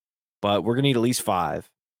recently, but we're going to need at least 5.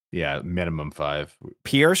 Yeah, minimum 5.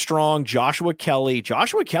 Pierre Strong, Joshua Kelly.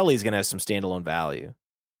 Joshua Kelly is going to have some standalone value.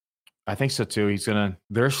 I think so too.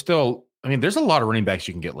 There's a lot of running backs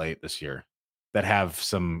you can get late this year that have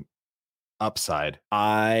some upside.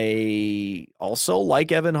 I also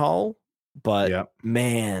like Evan Hull, but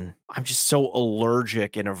man, I'm just so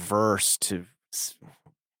allergic and averse to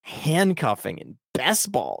handcuffing and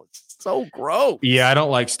best ball. It's so gross. Yeah, I don't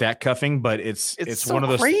like stat cuffing, but it's so one of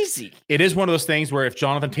those crazy. It is one of those things where if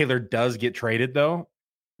Jonathan Taylor does get traded, though,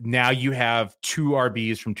 now you have 2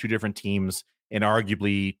 RBs from 2 different teams, and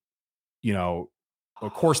arguably,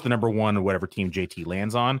 of course, the number 1 or whatever team JT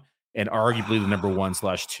lands on, and arguably the number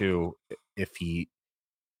 1/2 if he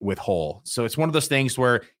with Hull. So it's one of those things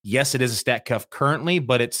where, yes, it is a stat cuff currently,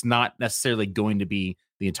 but it's not necessarily going to be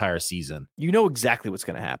the entire season. You know exactly what's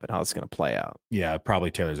going to happen, how it's going to play out. Yeah, probably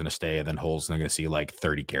Taylor's going to stay, and then Hull's going to see like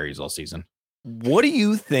 30 carries all season. What do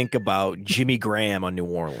you think about Jimmy Graham on New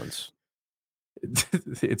Orleans?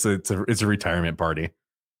 It's a retirement party.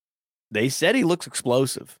 They said he looks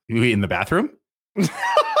explosive. You in the bathroom?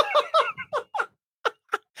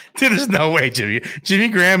 Dude, there's no way, Jimmy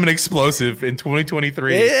Graham, an explosive in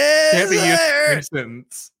 2023. Can't be used in a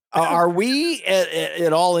sentence. Are we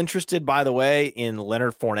at all interested, by the way, in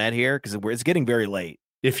Leonard Fournette here? Because it's getting very late.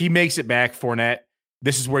 If he makes it back, Fournette,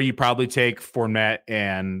 this is where you probably take Fournette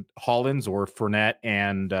and Hollins, or Fournette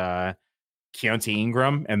and Keontae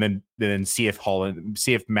Ingram, and then see if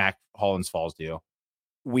Mac Hollins falls to you.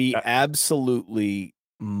 We absolutely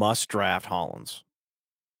must draft Hollins.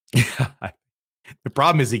 The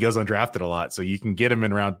problem is he goes undrafted a lot, so you can get him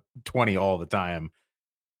in round 20 all the time.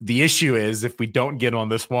 The issue is if we don't get on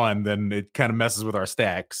this one, then it kind of messes with our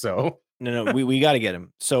stack. So no, we got to get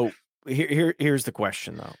him. So here's the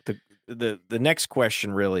question though. The next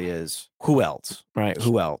question really is who else, right?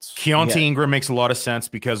 Who else? Keontae Ingram makes a lot of sense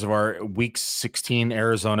because of our week 16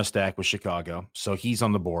 Arizona stack with Chicago. So he's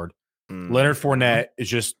on the board. Leonard Fournette is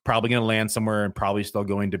just probably going to land somewhere and probably still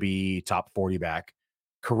going to be top 40 back.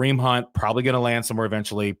 Kareem Hunt probably going to land somewhere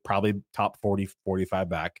eventually, probably top 40, 45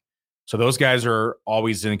 back. So those guys are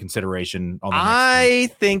always in consideration.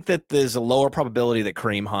 I think that there's a lower probability that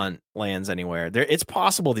Kareem Hunt lands anywhere. It's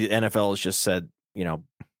possible the NFL has just said,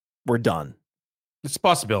 we're done. It's a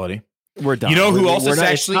possibility. We're done. You know who else is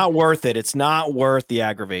actually... It's not worth it. It's not worth the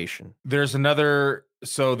aggravation. There's another...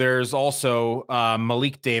 So there's also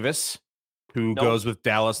Malik Davis, who goes with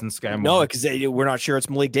Dallas and Sky Moore. No, because we're not sure it's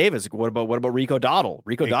Malik Davis. What about Rico Dottle?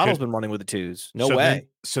 Rico Dottle's been running with the 2s. No way.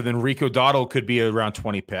 Then Rico Dottle could be a round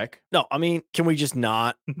 20 pick. No, I mean, can we just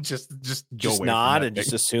not just not and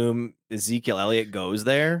just assume Ezekiel Elliott goes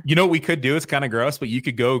there? You know what we could do? It's kind of gross, but you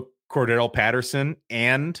could go Cordell Patterson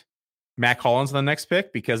and Mac Hollins on the next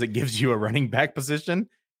pick because it gives you a running back position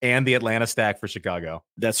and the Atlanta stack for Chicago.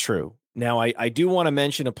 That's true. Now, I do want to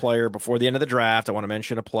mention a player before the end of the draft. I want to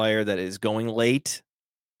mention a player that is going late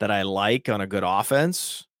that I like on a good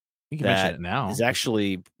offense. You can mention it now. Is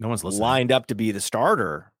actually no one's listening. Lined up to be the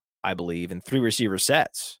starter, I believe, in 3 receiver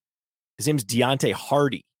sets. His name's Deontay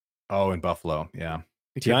Hardy. Oh, in Buffalo. Yeah.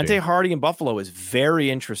 Deontay Hardy in Buffalo is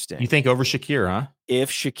very interesting. You think over Shakir, huh?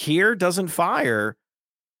 If Shakir doesn't fire,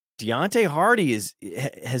 Deontay Hardy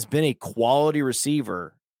has been a quality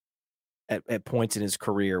receiver at points in his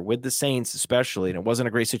career with the Saints, especially, and it wasn't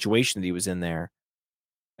a great situation that he was in there.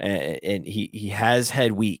 And he has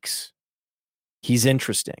had weeks. He's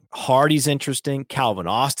interesting. Hardy's interesting. Calvin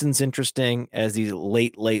Austin's interesting as these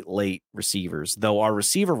late receivers. Though our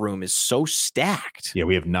receiver room is so stacked. Yeah,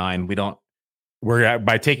 we have 9.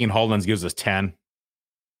 By taking Hollins gives us 10.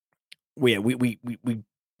 I want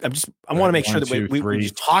to make sure that we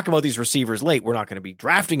just talk about these receivers late. We're not going to be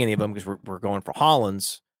drafting any of them because we're going for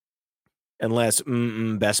Hollins. Unless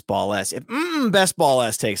Best Ball S. If Best Ball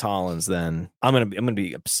S takes Hollins, then I'm gonna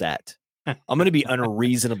be upset. I'm gonna be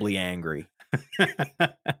unreasonably angry.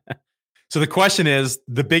 So the question is,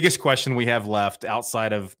 the biggest question we have left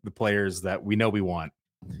outside of the players that we know we want.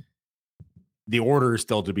 The order is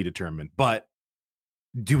still to be determined, but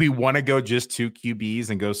Do we want to go just 2 QBs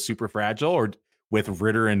and go super fragile, or with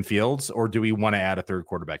Ritter and Fields, or do we want to add a third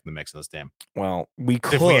quarterback in the mix of this game? Well, we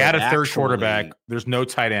could. If we add a third quarterback, there's no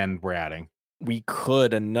tight end we're adding. We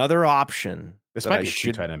could. Another option. This might be a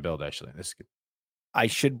 2 tight end build, actually. This is good. I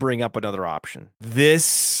should bring up another option.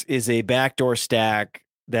 This is a backdoor stack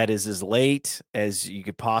that is as late as you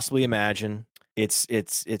could possibly imagine. It's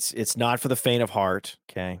not for the faint of heart.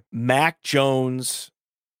 Okay. Mac Jones,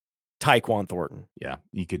 Tyquan Thornton. Yeah,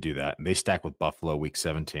 you could do that. They stack with Buffalo week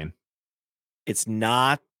 17. It's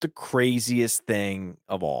not the craziest thing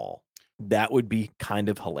of all. That would be kind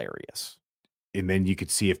of hilarious. And then you could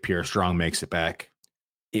see if Pierre Strong makes it back.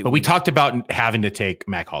 But we talked about having to take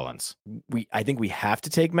Mac Hollins. I think we have to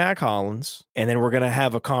take Mac Hollins, and then we're going to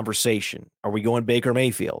have a conversation. Are we going Baker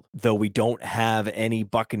Mayfield? Though we don't have any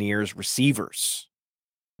Buccaneers receivers.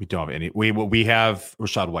 We don't have any. We have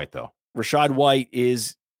Rachaad White, though. Rachaad White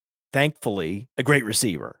is, thankfully, a great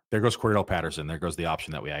receiver. There goes Cordell Patterson. There goes the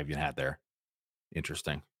option that we even had there.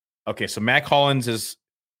 Interesting. Okay, so Mac Hollins is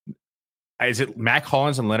it Mac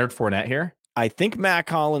Hollins and Leonard Fournette here? I think Mac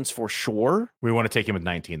Hollins for sure. We want to take him at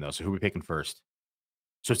 19, though. So who are we picking first?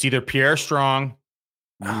 So it's either Pierre Strong,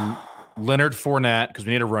 Leonard Fournette, because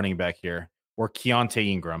we need a running back here, or Keontae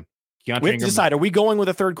Ingram. We have to decide, are we going with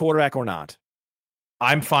a third quarterback or not?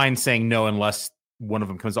 I'm fine saying no unless one of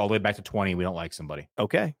them comes all the way back to 20. We don't like somebody.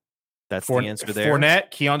 Okay. That's the answer there.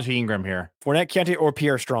 Fournette, Keontae Ingram here. Fournette, Keontae, or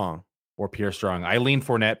Pierre Strong. Or Pierre Strong. I lean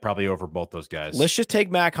Fournette probably over both those guys. Let's just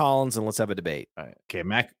take Mac Hollins and let's have a debate. All right. Okay,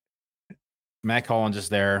 Mac Hollins is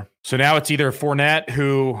there. So now it's either Fournette,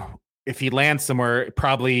 who, if he lands somewhere,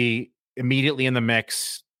 probably immediately in the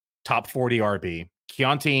mix, top 40 RB.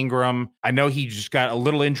 Keontae Ingram, I know he just got a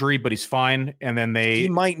little injury, but he's fine. And then he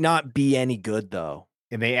might not be any good, though.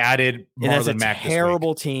 And they added Marlon Mack. That's a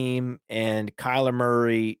terrible team, and Kyler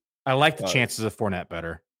Murray. I like the chances of Fournette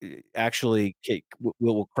better. Actually,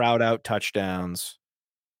 will crowd out touchdowns.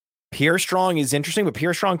 Pierre Strong is interesting, but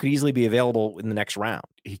Pierre Strong could easily be available in the next round.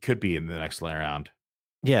 He could be in the next round.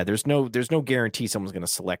 Yeah, there's no guarantee someone's going to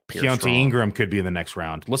select Pierre Strong. Keontae Ingram could be in the next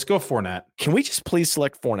round. Let's go Fournette. Can we just please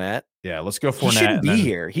select Fournette? Yeah, let's go Fournette. He shouldn't be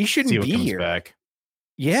here. He shouldn't be here. Back.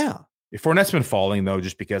 Yeah. If Fournette's been falling, though,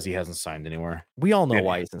 just because he hasn't signed anywhere. We all know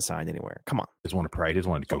why he hasn't signed anywhere. Come on. He doesn't want to pray. He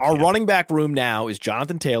doesn't want to go. Our running back room now is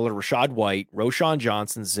Jonathan Taylor, Rachaad White, Roschon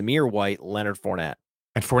Johnson, Zamir White, Leonard Fournette.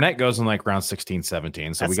 And Fournette goes in like round 16,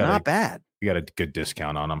 17. So that's not bad. We got a good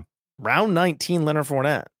discount on him. Round 19, Leonard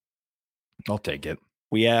Fournette. I'll take it.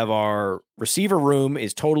 We have our receiver room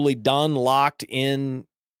is totally done, locked in,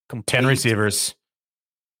 complete. 10 receivers.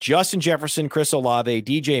 Justin Jefferson, Chris Olave,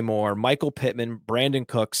 DJ Moore, Michael Pittman, Brandon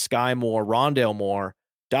Cooks, Sky Moore, Rondale Moore,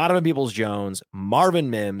 Donovan Peoples-Jones, Marvin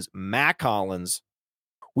Mims, Mac Hollins.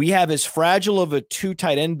 We have as fragile of a 2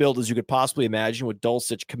 tight end build as you could possibly imagine with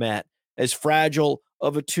Dulcich, Kmet, as fragile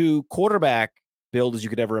of a 2 quarterback build as you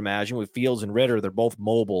could ever imagine with Fields and Ritter. They're both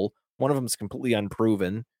mobile. One of them is completely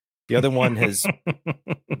unproven. The other one has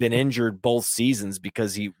been injured both seasons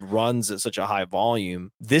because he runs at such a high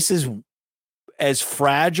volume. This is as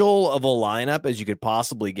fragile of a lineup as you could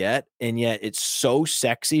possibly get, and yet it's so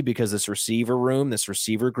sexy because this receiver room, this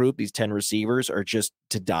receiver group, these 10 receivers are just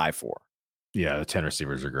to die for. Yeah, the 10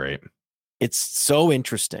 receivers are great. It's so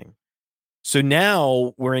interesting. So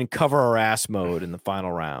now we're in cover our ass mode in the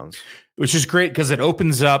final rounds. Which is great because it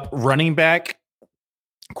opens up running back,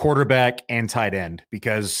 quarterback, and tight end,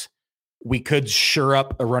 because we could shore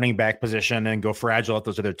up a running back position and go fragile at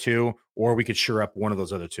those other 2, or we could shore up one of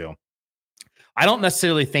those other 2. I don't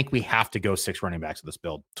necessarily think we have to go 6 running backs with this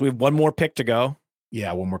build. So we have one more pick to go.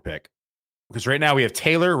 Yeah, one more pick. Because right now we have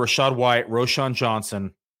Taylor, Rachaad White, Roschon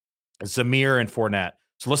Johnson, Zamir, and Fournette.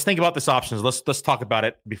 So let's think about this options. Let's talk about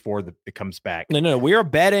it before it comes back. No. We are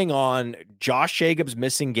betting on Josh Jacobs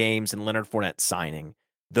missing games and Leonard Fournette signing.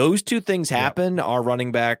 Those 2 things happen. Yep. Our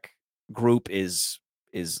running back group is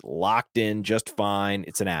locked in just fine.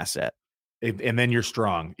 It's an asset. And then you're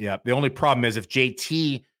strong. Yeah. The only problem is if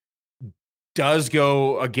JT does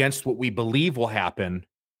go against what we believe will happen,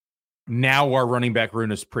 now our running back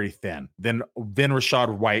room is pretty thin. Then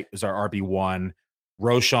Rachaad White is our RB1.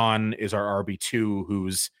 Roschon is our RB2,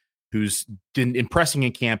 who's been impressing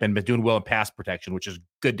in camp and been doing well in pass protection, which is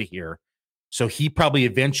good to hear. So he probably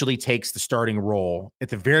eventually takes the starting role. At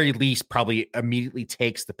the very least, probably immediately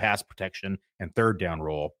takes the pass protection and third down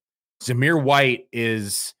role. Zamir White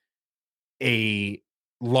is a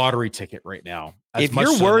lottery ticket right now. If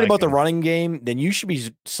you're worried about the running game, then you should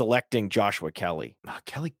be selecting Joshua Kelly.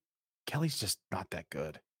 Kelly's just not that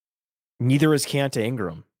good. Neither is Keontae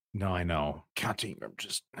Ingram. No, I know. Counting, I'm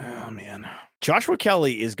just, oh man. Joshua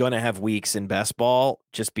Kelly is going to have weeks in best ball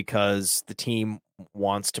just because the team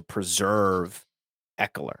wants to preserve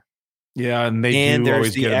Eckler. Yeah, and they And do there's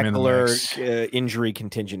always the get him in the Eckler mix. injury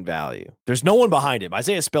contingent value. There's no one behind him.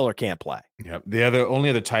 Isaiah Spiller can't play. Yeah, the only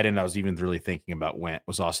other tight end I was even really thinking about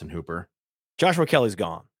was Austin Hooper. Joshua Kelly's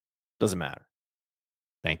gone. Doesn't matter.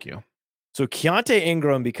 Thank you. So Keontae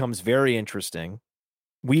Ingram becomes very interesting.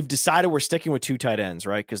 We've decided we're sticking with 2 tight ends,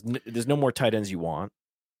 right? Because there's no more tight ends you want.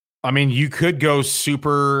 I mean, you could go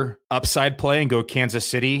super upside play and go Kansas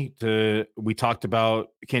City. We talked about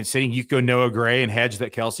Kansas City. You could go Noah Gray and hedge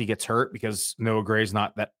that Kelsey gets hurt because Noah Gray is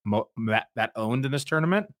not that owned in this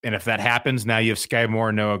tournament. And if that happens, now you have Sky Moore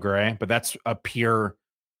and Noah Gray. But that's a pure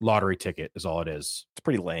lottery ticket, is all it is. It's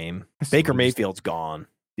pretty lame. Baker Mayfield's gone.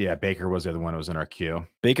 Yeah, Baker was the other one that was in our queue.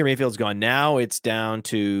 Baker Mayfield's gone. Now it's down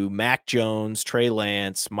to Mac Jones, Trey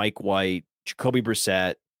Lance, Mike White, Jacoby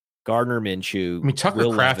Brissett, Gardner Minshew. I mean, Tucker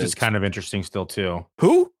Kraft is kind of interesting still, too.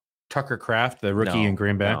 Who? Tucker Kraft, the rookie in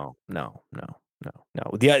Green Bay. No.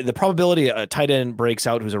 The probability a tight end breaks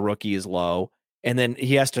out who's a rookie is low, and then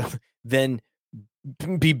he has to then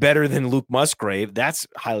be better than Luke Musgrave. That's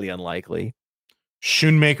highly unlikely.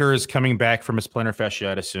 Schoonmaker is coming back from his plantar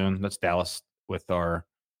fasciitis soon. That's Dallas with our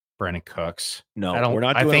Brandon Cooks. No, we're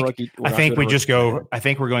not doing rookie. I think we just go. I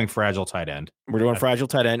think we're going fragile tight end. We're doing fragile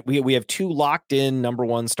tight end. We have 2 locked in number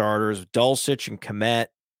 1 starters, Dulcich and Kmet.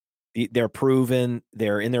 They're proven.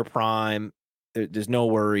 They're in their prime. There's no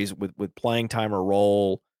worries with playing time or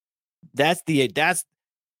role. That's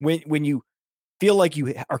when you feel like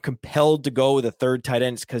you are compelled to go with a 3rd tight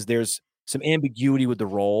end because there's some ambiguity with the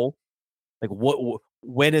role. Like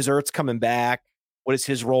when is Ertz coming back? What is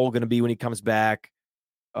his role going to be when he comes back?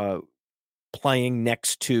 Playing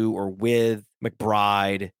next to or with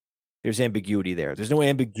McBride. There's ambiguity there. There's no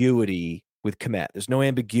ambiguity with Kmet. There's no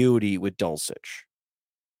ambiguity with Dulcich.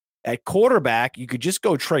 At quarterback, you could just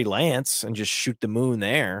go Trey Lance and just shoot the moon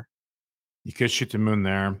there. You could shoot the moon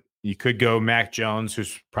there. You could go Mac Jones,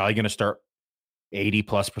 who's probably going to start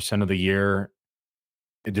 80+% of the year.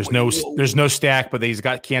 There's no stack, but he's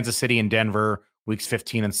got Kansas City and Denver weeks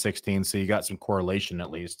 15 and 16. So you got some correlation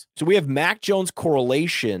at least. So we have Mac Jones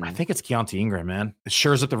correlation. I think it's Keontae Ingram, man. It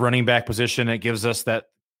shores up the running back position. It gives us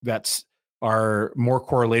that's our more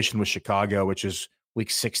correlation with Chicago, which is week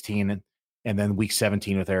 16 and then week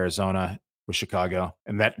 17 with Arizona with Chicago.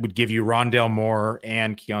 And that would give you Rondale Moore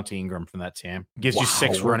and Keontae Ingram from that team. Gives you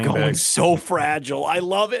 6 running backs. So fragile. I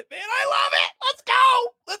love it, man. I love it. Let's go.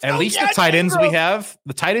 At least the tight ends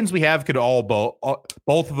we have could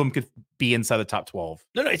both of them could be inside the top 12.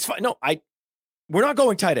 No, it's fine. No, we're not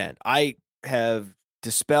going tight end. I have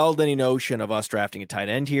dispelled any notion of us drafting a tight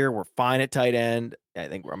end here. We're fine at tight end. I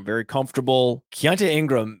think I'm very comfortable. Keontae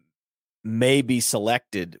Ingram may be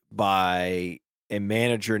selected by a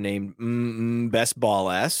manager named Best Ball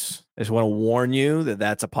S. I just want to warn you that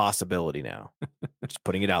that's a possibility now. Just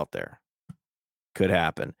putting it out there. Could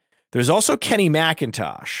happen. There's also Kenny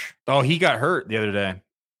McIntosh. Oh, he got hurt the other day.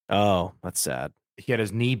 Oh, that's sad. He had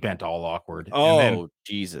his knee bent all awkward. Oh,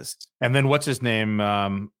 Jesus. And then what's his name?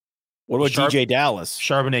 What about DJ Dallas?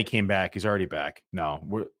 Charbonnet came back. He's already back.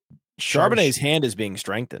 No. Charbonnet's hand is being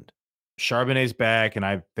strengthened. Charbonnet's back, and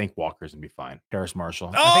I think Walker's going to be fine. Terrace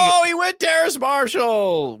Marshall. Oh, he went Terrace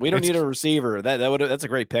Marshall. We don't need a receiver. That's a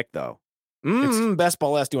great pick, though. Best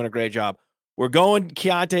Ball S doing a great job. We're going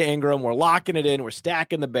Keontae Ingram. We're locking it in. We're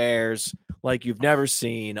stacking the Bears like you've never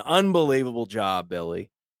seen. Unbelievable job,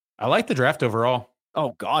 Billy. I like the draft overall.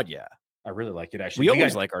 Oh, God, yeah. I really like it, actually. We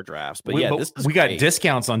always like our drafts, but we got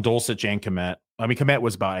discounts on Dulcich and Kmet. I mean, Kmet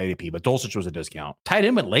was about ADP, but Dulcich was a discount. Tight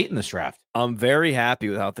end went late in this draft. I'm very happy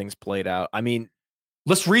with how things played out. I mean,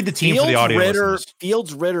 let's read the team for the audio listeners.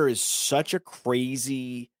 Fields Ritter is such a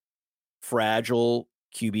crazy, fragile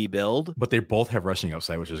QB build. But they both have rushing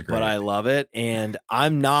upside, which is great. But I love it. And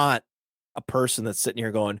I'm not a person that's sitting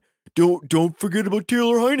here going, don't forget about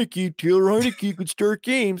Taylor Heineke. Taylor Heineke could start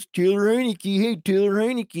games. Taylor Heineke.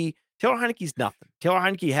 Taylor Heineke's nothing. Taylor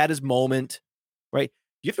Heineke had his moment, right?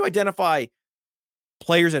 You have to identify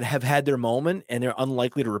players that have had their moment and they're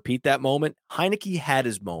unlikely to repeat that moment. Heineke had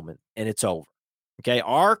his moment and it's over. Okay.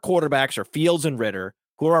 Our quarterbacks are Fields and Ritter.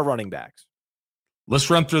 Who are our running backs? Let's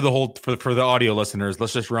run through the whole, for the audio listeners,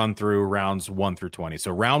 let's just run through rounds 1 through 20.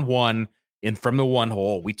 So round 1, from the 1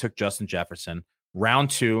 hole, we took Justin Jefferson. Round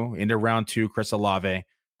 2, Chris Olave.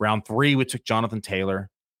 Round 3, we took Jonathan Taylor.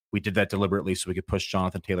 We did that deliberately so we could push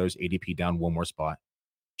Jonathan Taylor's ADP down 1 more spot.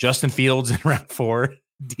 Justin Fields in round 4,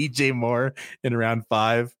 DJ Moore in round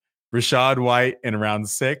 5, Rachaad White in round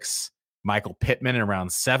 6, Michael Pittman in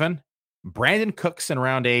round 7, Brandon Cooks in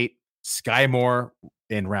round 8, Sky Moore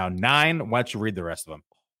in round 9. Why don't you read the rest of them?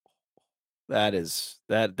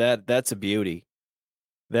 That's a beauty.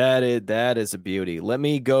 That is a beauty. Let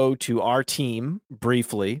me go to our team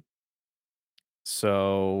briefly.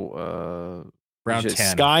 So round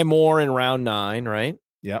 10. Sky Moore in round 9, right?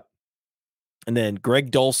 Yep. And then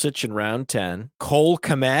Greg Dulcich in round 10. Cole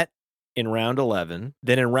Kmet in round 11.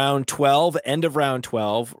 Then in round 12, end of round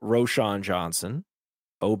 12, Roshan Johnson.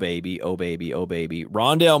 Oh, baby, oh, baby, oh, baby.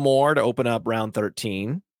 Rondale Moore to open up round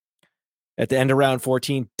 13. At the end of round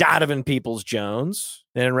 14, Donovan Peoples-Jones.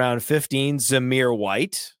 Then in round 15, Zamir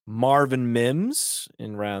White. Marvin Mims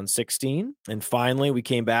in round 16. And finally, we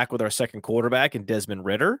came back with our second quarterback in Desmond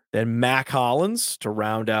Ridder. Then Mac Hollins to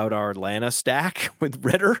round out our Atlanta stack with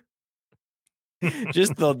Ridder.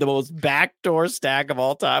 Just the most backdoor stack of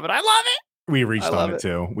all time. And I love it. We reached on it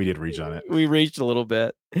too. We did reach on it. We reached a little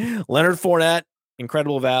bit. Leonard Fournette,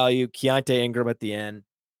 incredible value. Keontae Ingram at the end.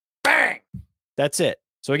 Bang! That's it.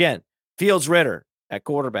 So again, Fields Ridder at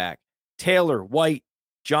quarterback. Taylor, White,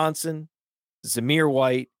 Johnson, Zamir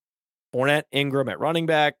White, Fournette, Ingram at running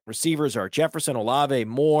back. Receivers are Jefferson, Olave,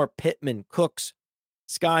 Moore, Pittman, Cooks,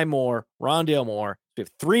 Sky Moore, Rondale Moore. We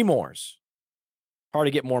have 3 Moores. Hard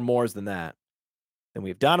to get more Moores than that. Then we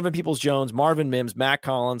have Donovan Peoples-Jones, Marvin Mims, Matt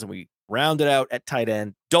Collins, and we rounded out at tight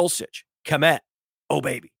end, Dulcich, Kmet. Oh,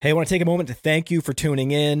 baby. Hey, I want to take a moment to thank you for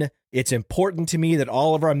tuning in. It's important to me that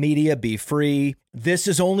all of our media be free. This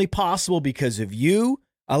is only possible because of you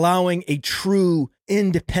allowing a true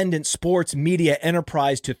independent sports media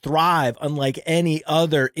enterprise to thrive unlike any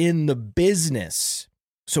other in the business.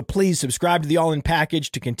 So please subscribe to the All In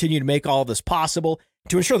Package to continue to make all of this possible,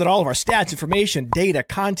 to ensure that all of our stats, information, data,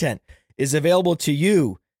 content is available to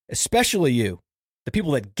you, especially you, the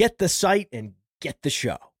people that get the site and get the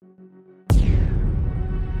show.